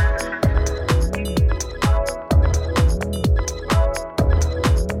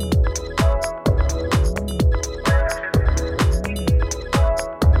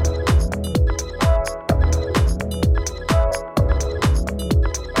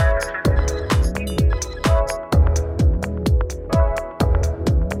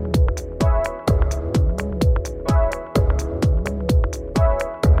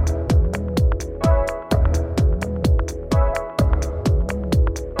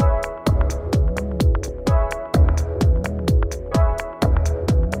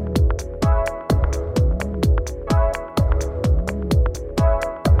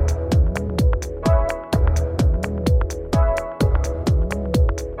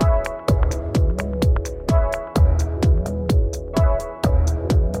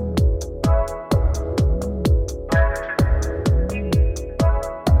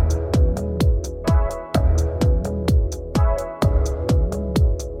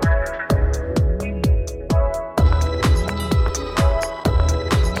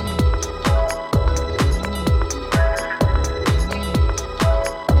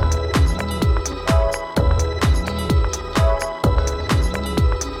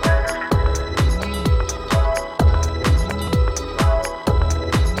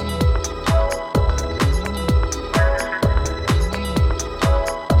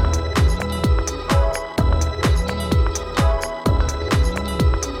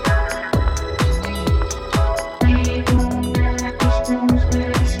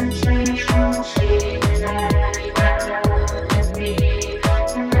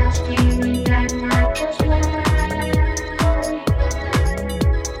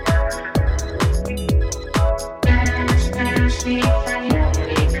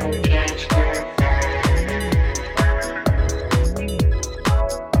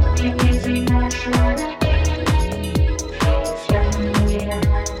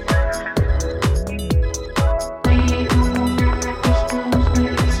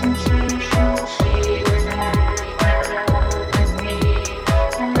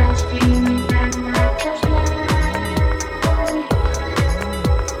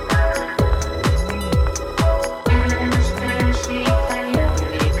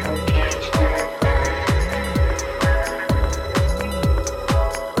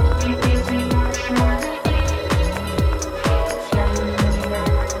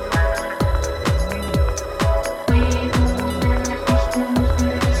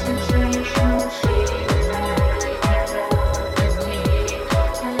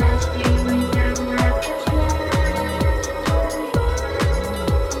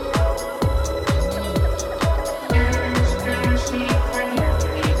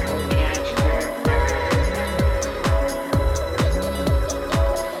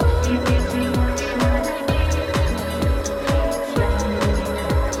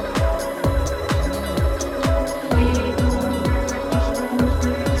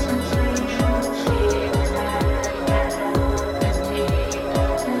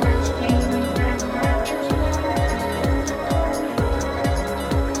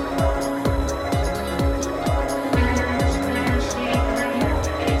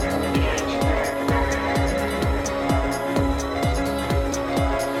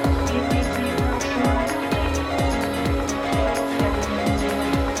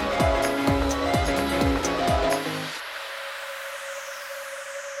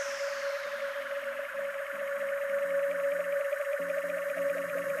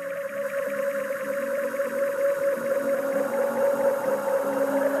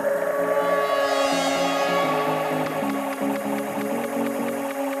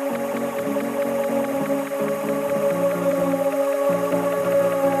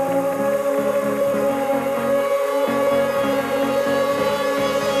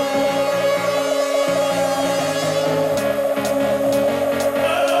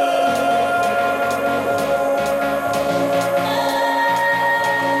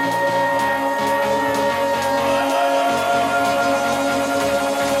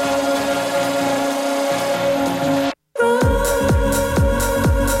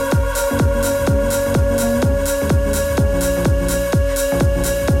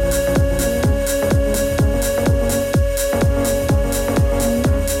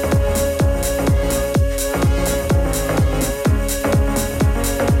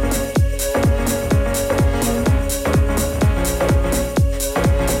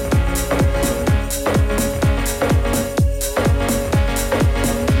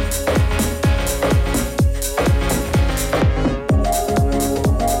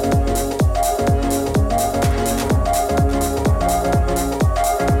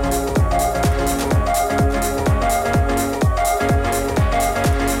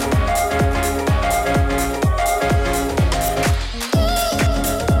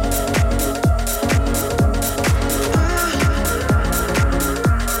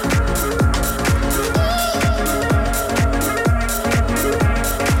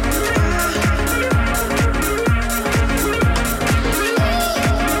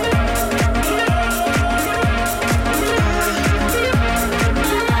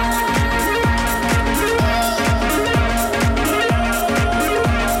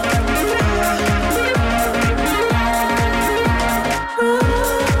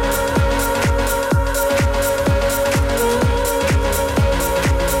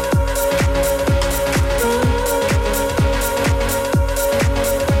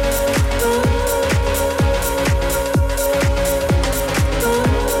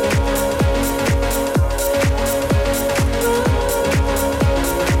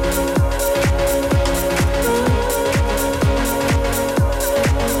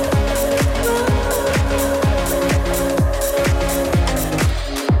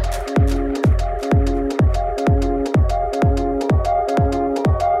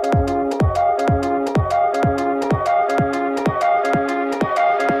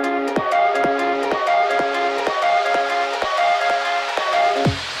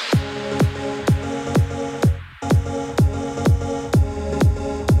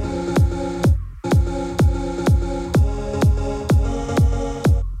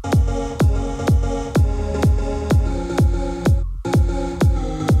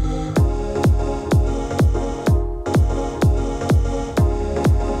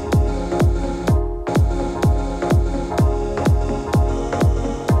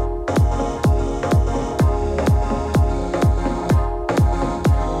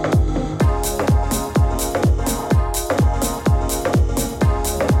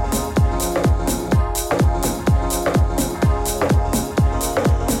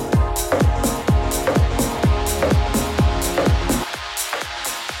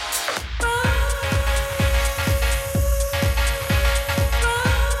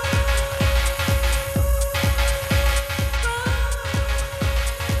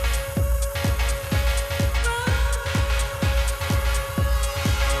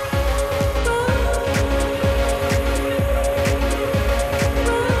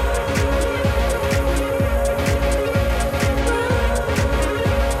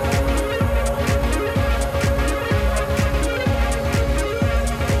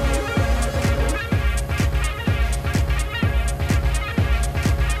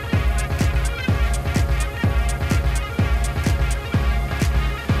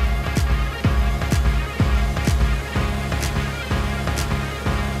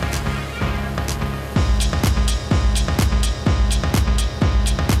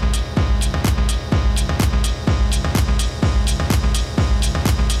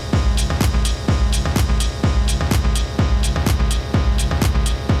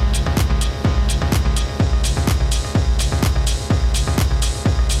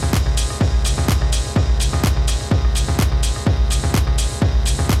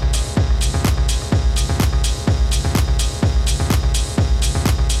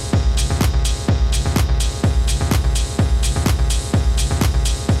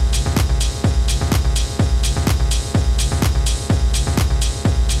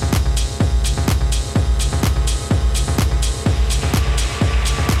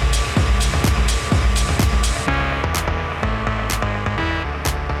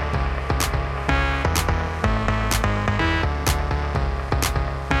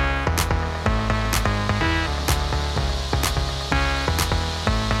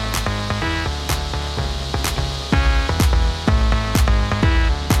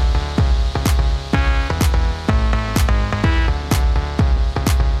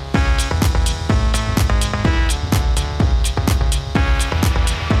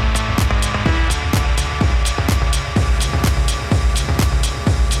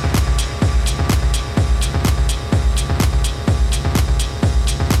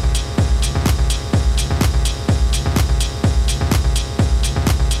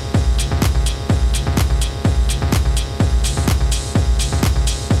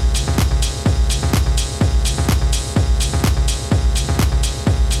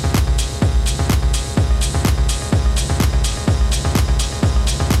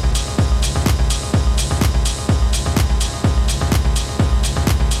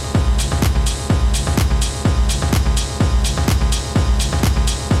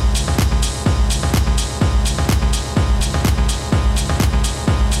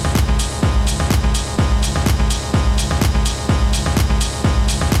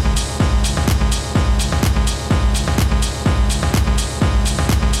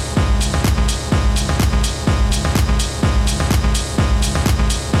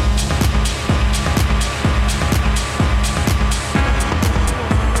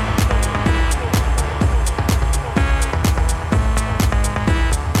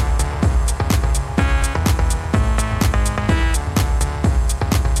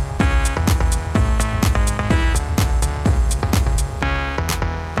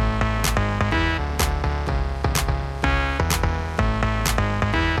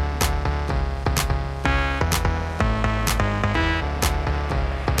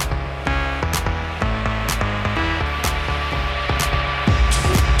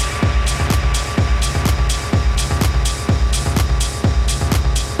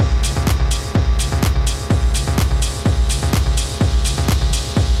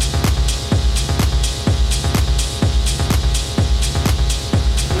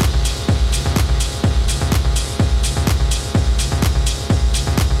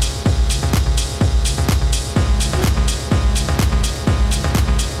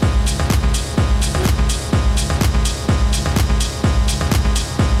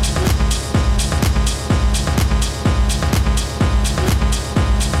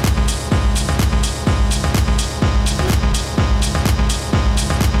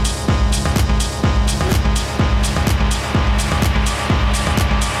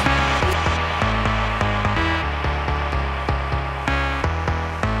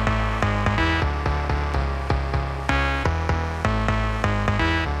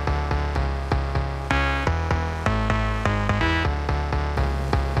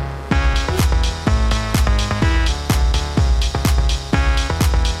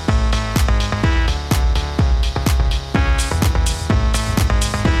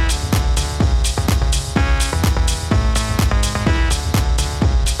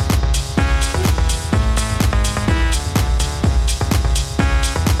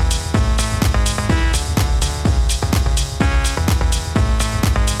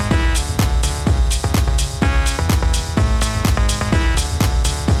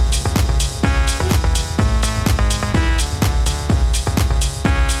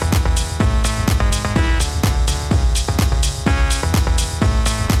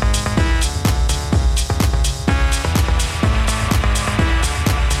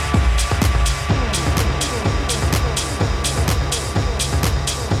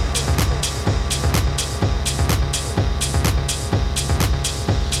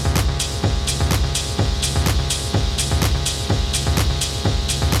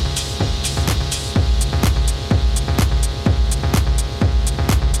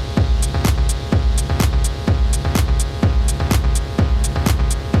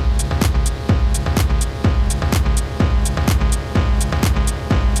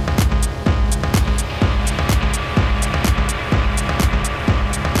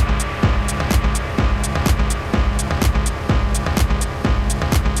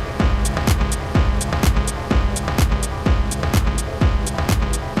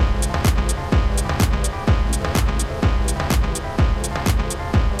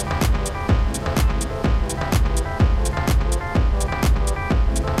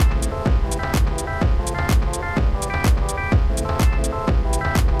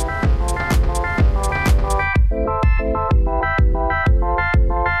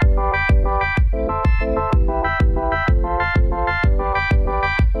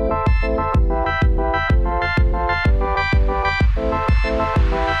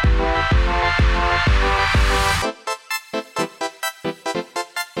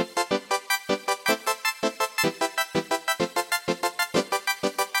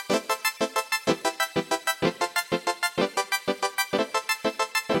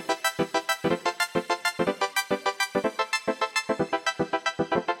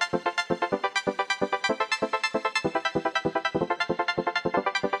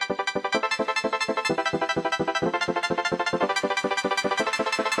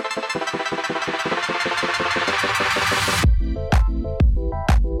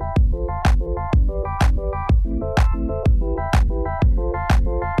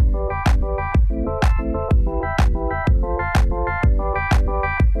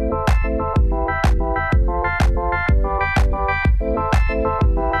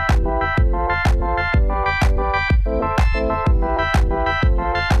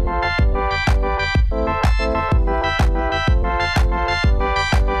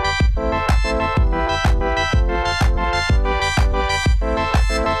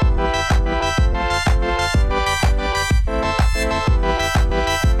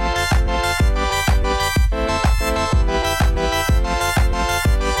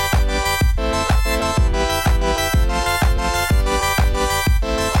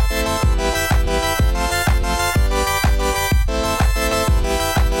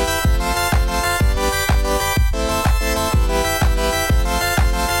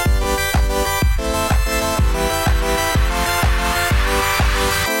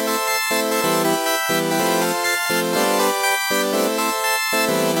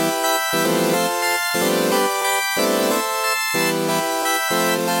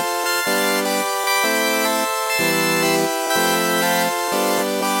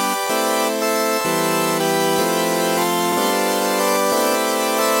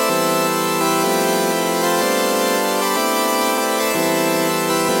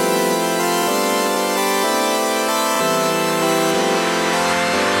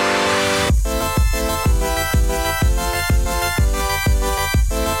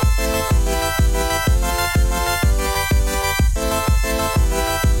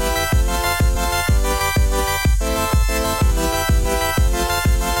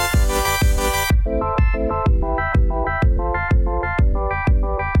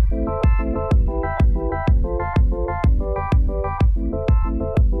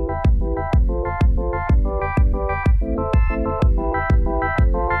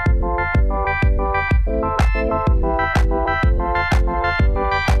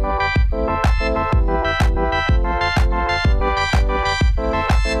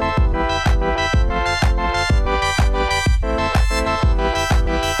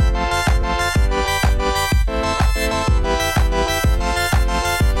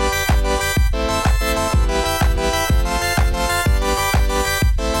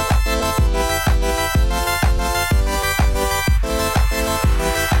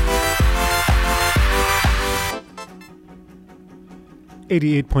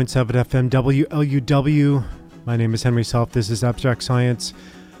 88.7 FM WLUW. My name is Henry Self. This is Abstract Science.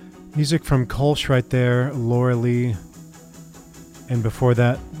 Music from Kolsch right there, Laura Lee. And before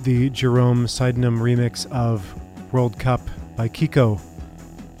that, the Jerome Sydenham remix of World Cup by Kiko.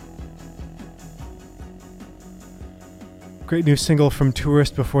 Great new single from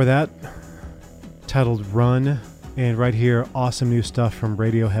Tourist before that, titled Run. And right here, awesome new stuff from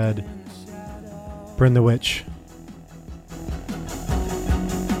Radiohead, Burn the Witch.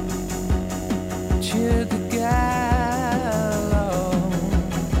 Cheer the gallows.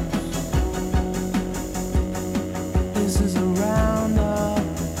 This is a roundup.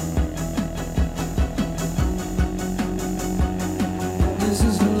 This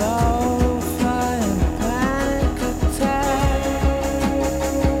is a low-flying panic attack.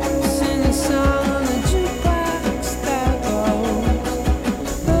 Sing a song on the jukebox that goes.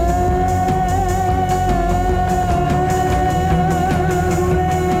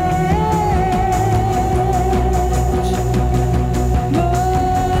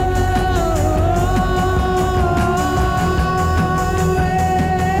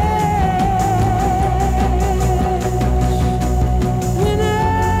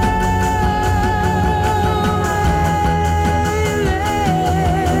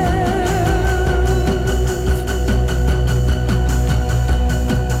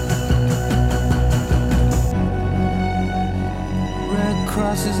 Red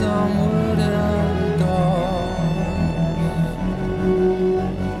crosses on wooden doors.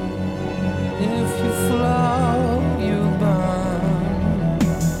 If you float, you burn.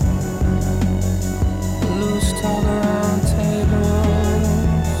 Loose talk around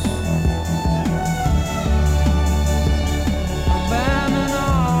tables. Abandon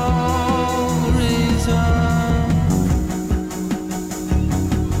all reason.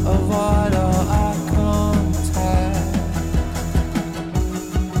 Avoid all eye contact.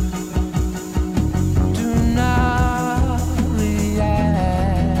 Do not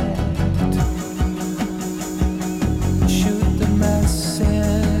react. Shoot the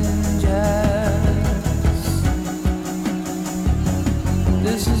messengers.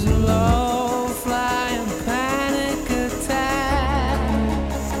 This is a low-flying panic attack.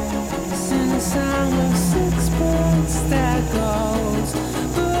 Sing a song of sixpence that goes.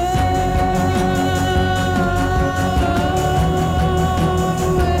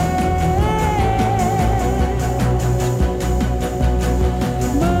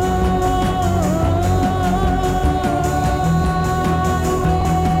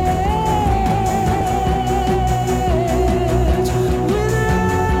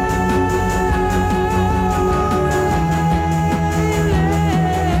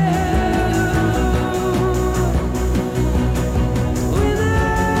 With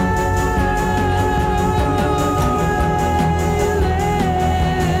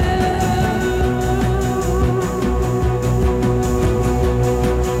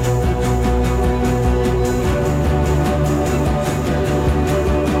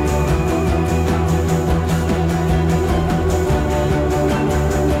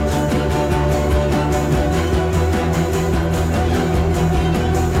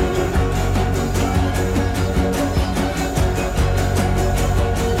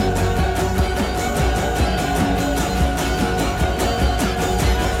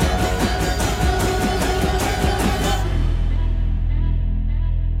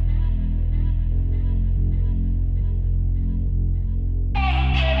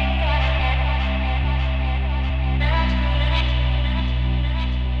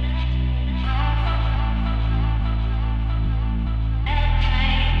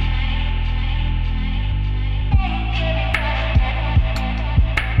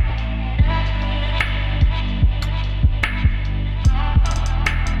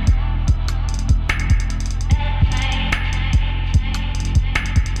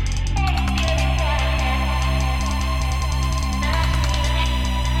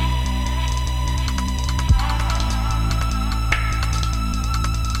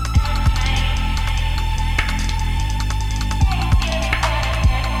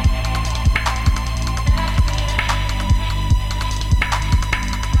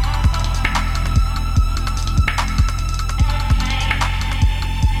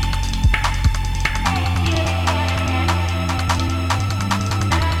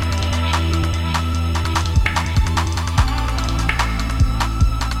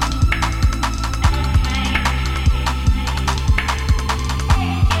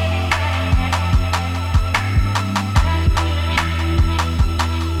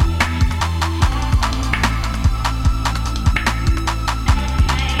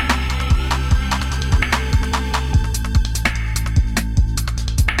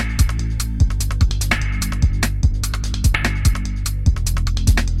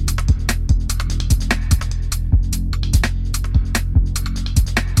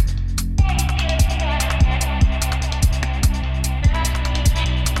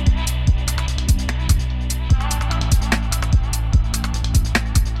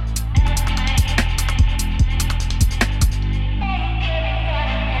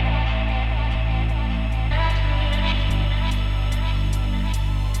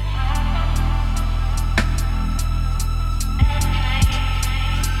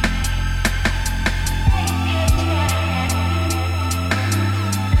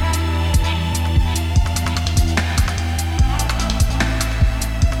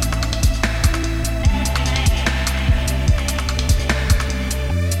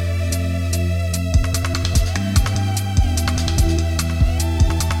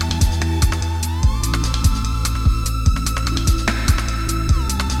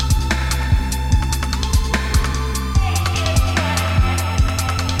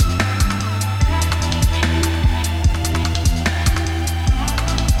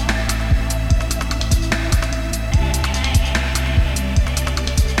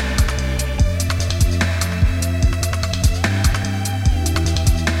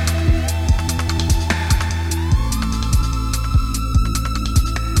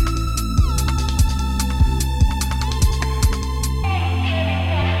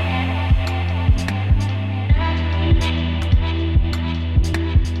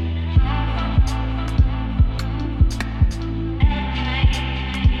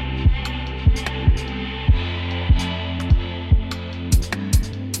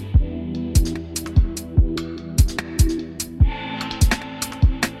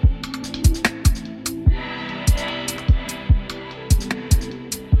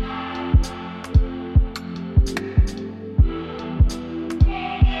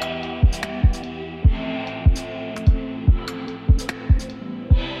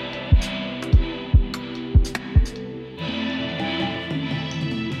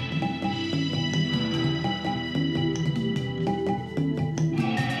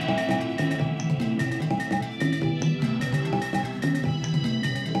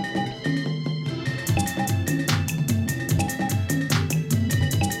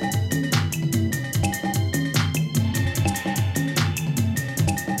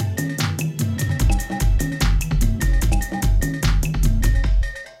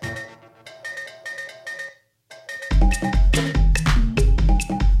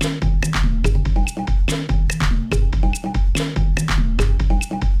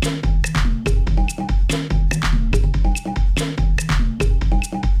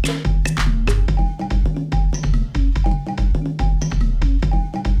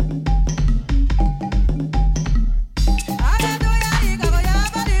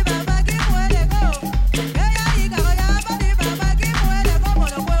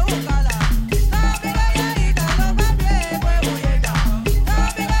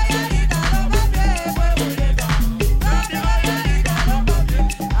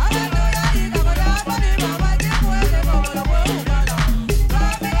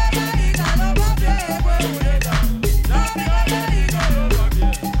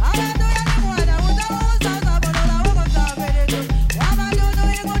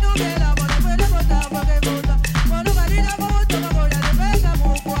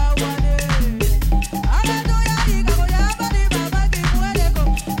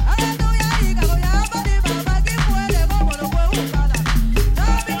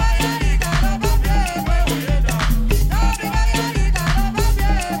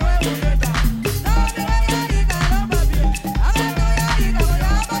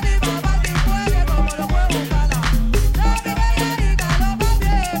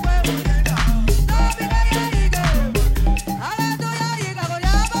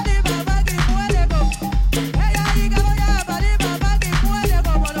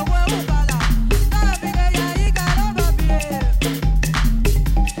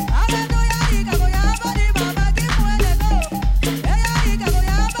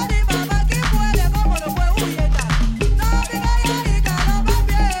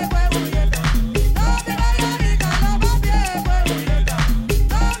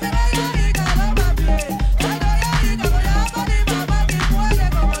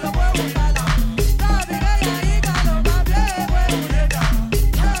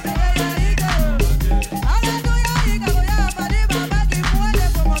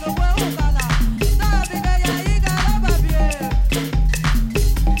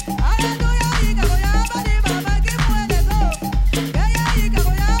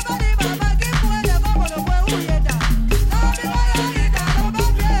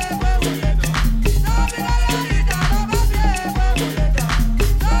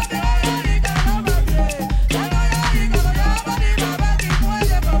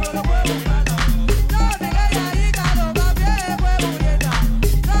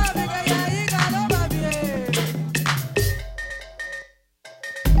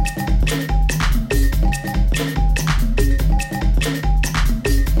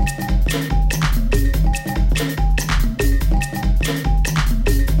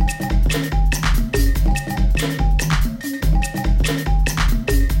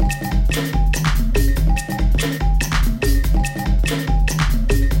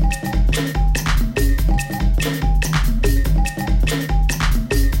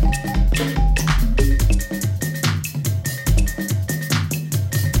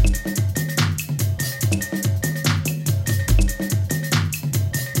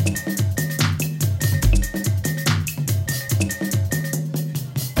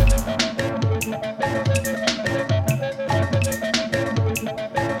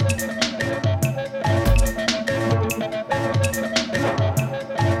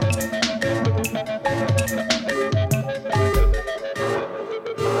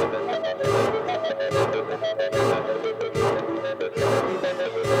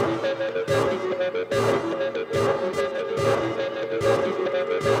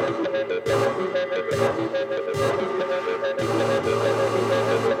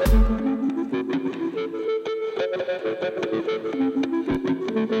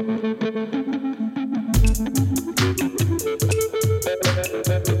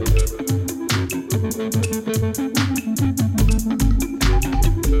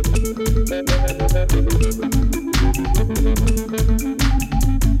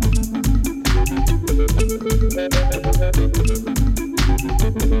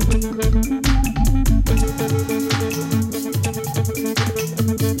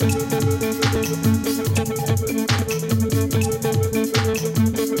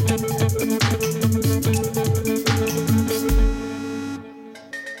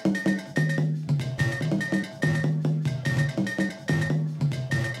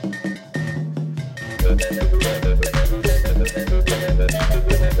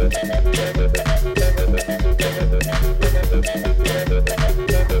I'm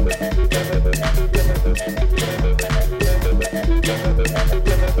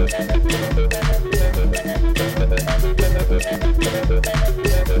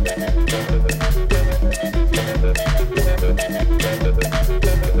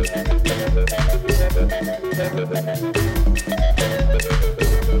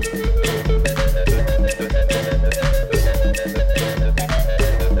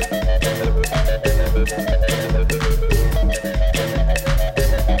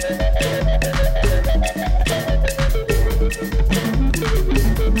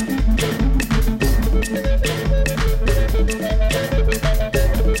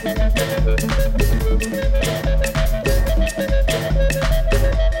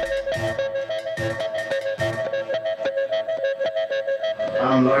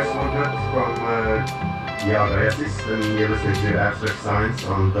Lars Woodward from and you're listening to Abstract Science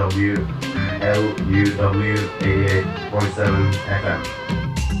on WLUW 88.7 FM.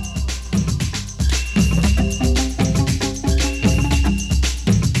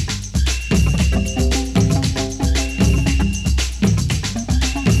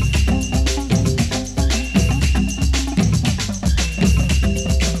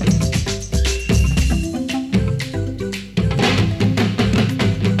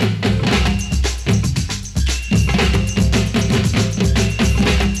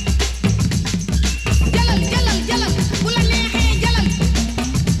 jalal jalal jalal bu la neexee jalal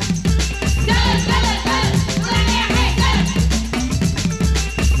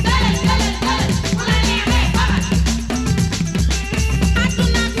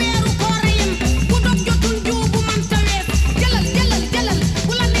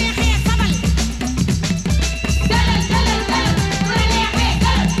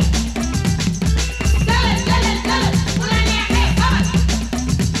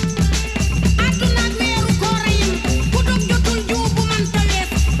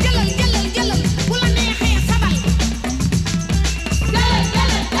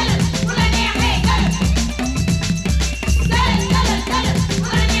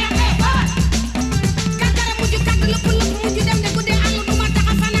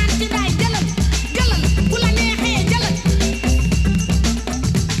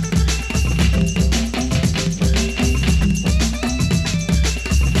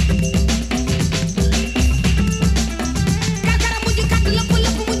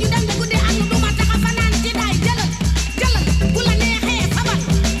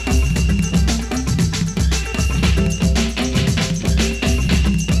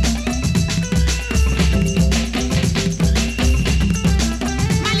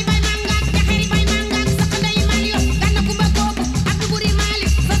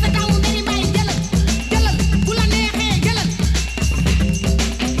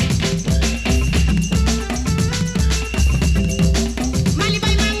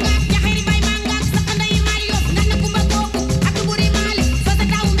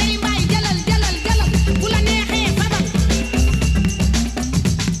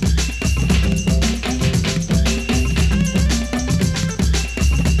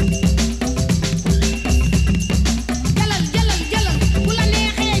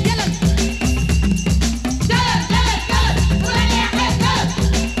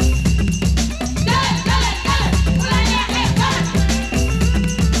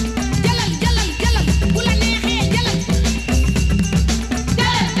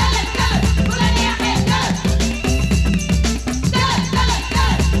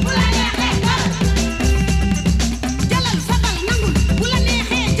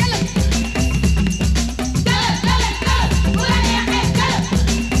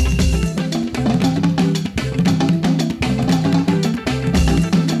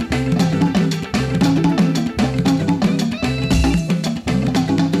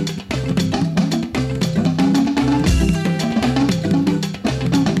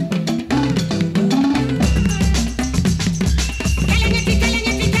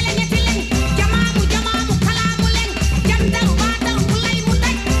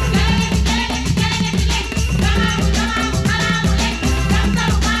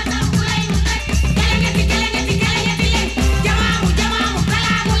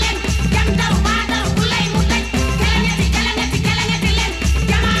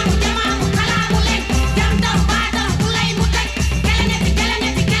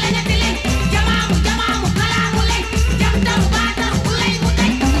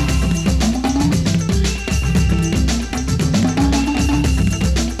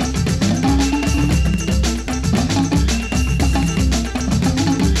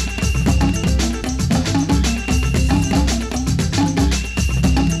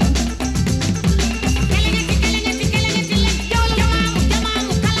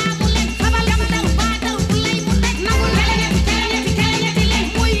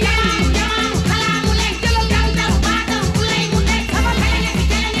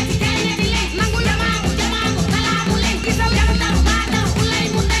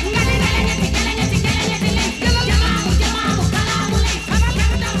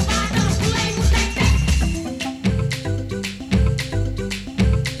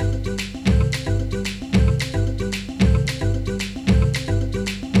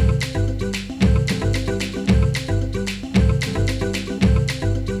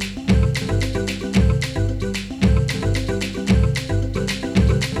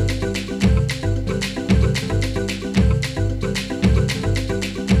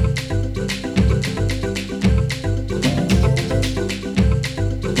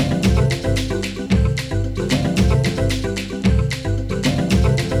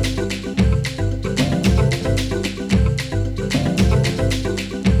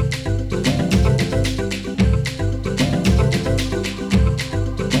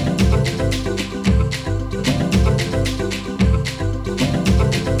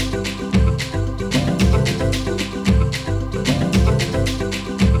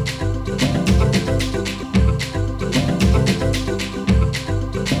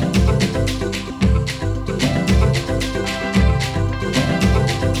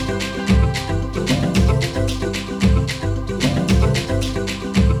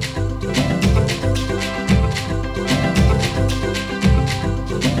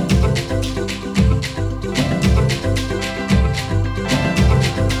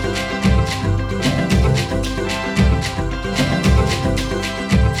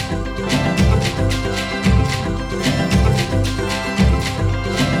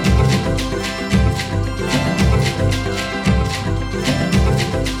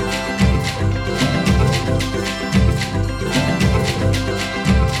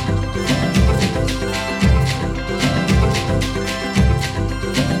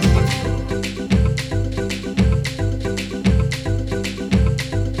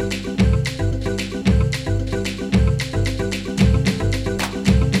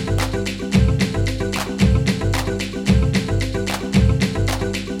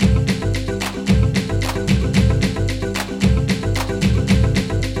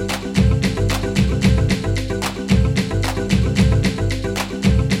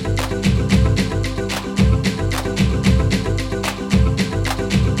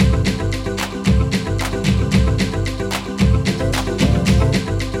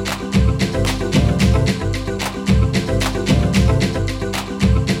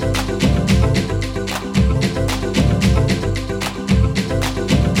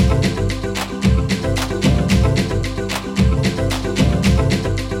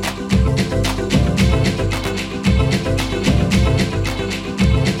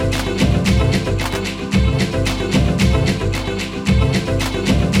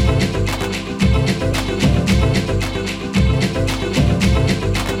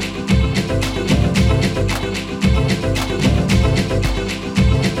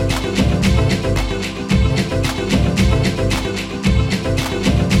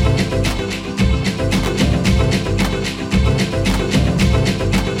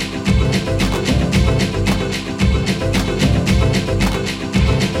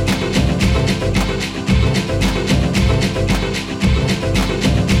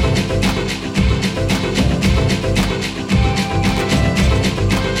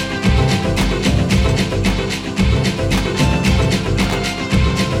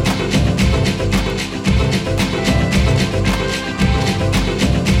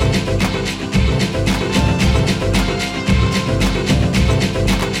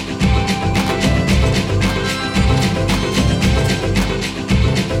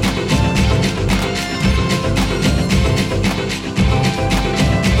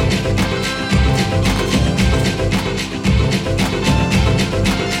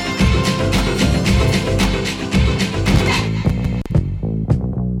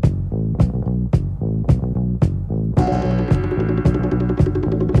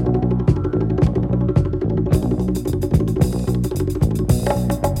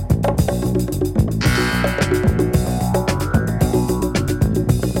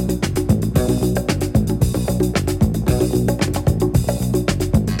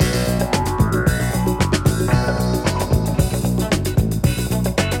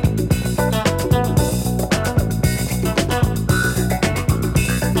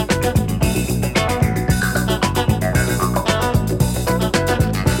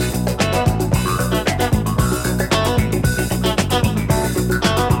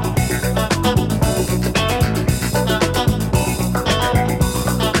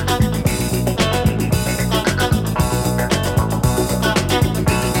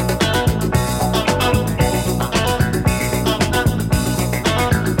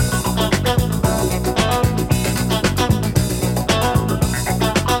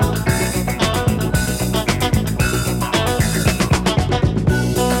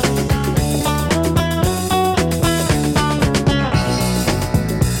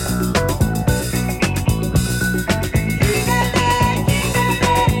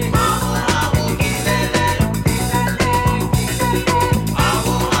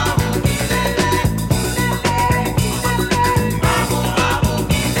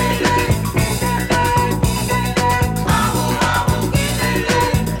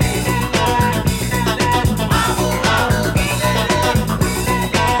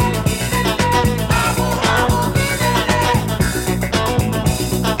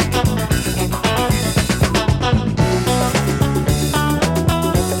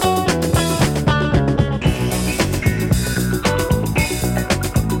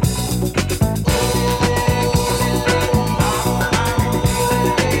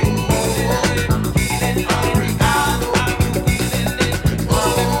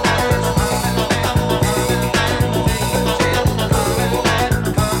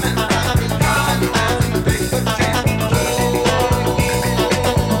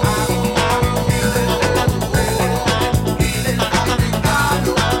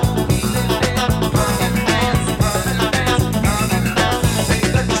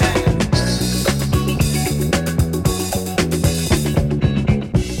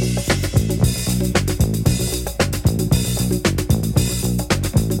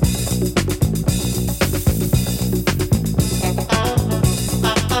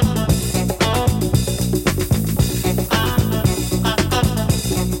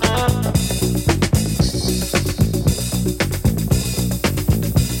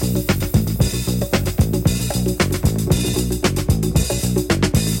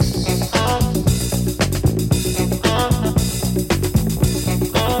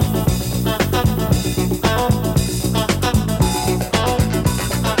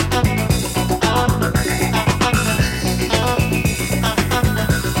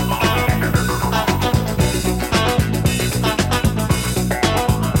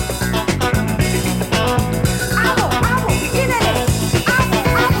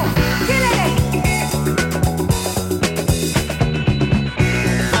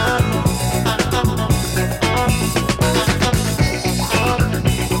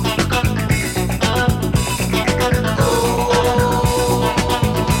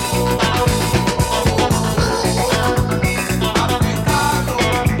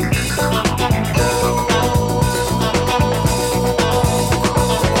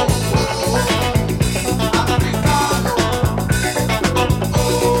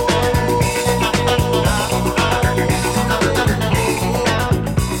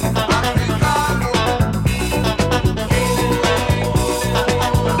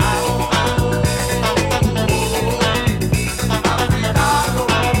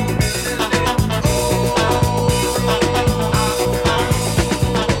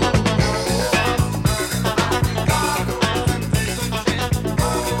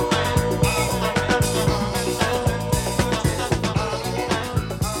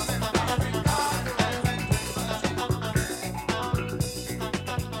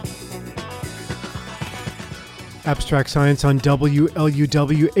Abstract Science on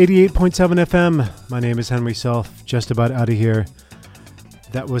WLUW 88.7 FM. My name is Henry Self, just about out of here.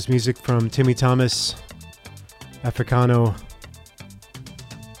 That was music from Timmy Thomas, Africano,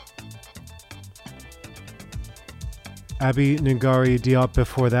 Abi Ngari Diop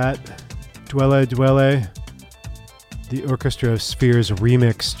before that, Dwele Dwele. The Orchestra of Spheres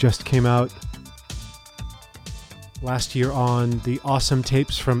remix just came out last year on the Awesome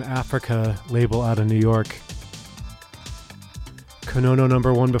Tapes from Africa label out of New York. Konono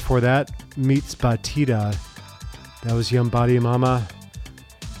number 1 before that, Meets Batida. That was Yambadi Mama.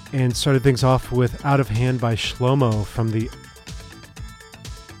 And started things off with Out of Hand by Shlomo from the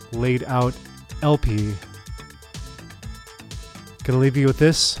Laid Out LP. Got Gonna leave you with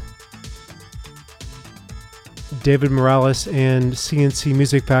this. David Morales and CNC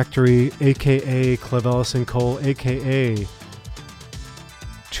Music Factory, aka Clavelis and Cole, aka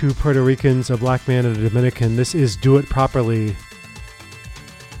two Puerto Ricans, a black man and a Dominican. This is Do It Properly.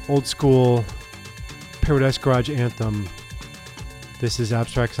 Old school Paradise Garage anthem. This is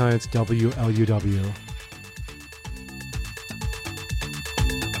Abstract Science WLUW.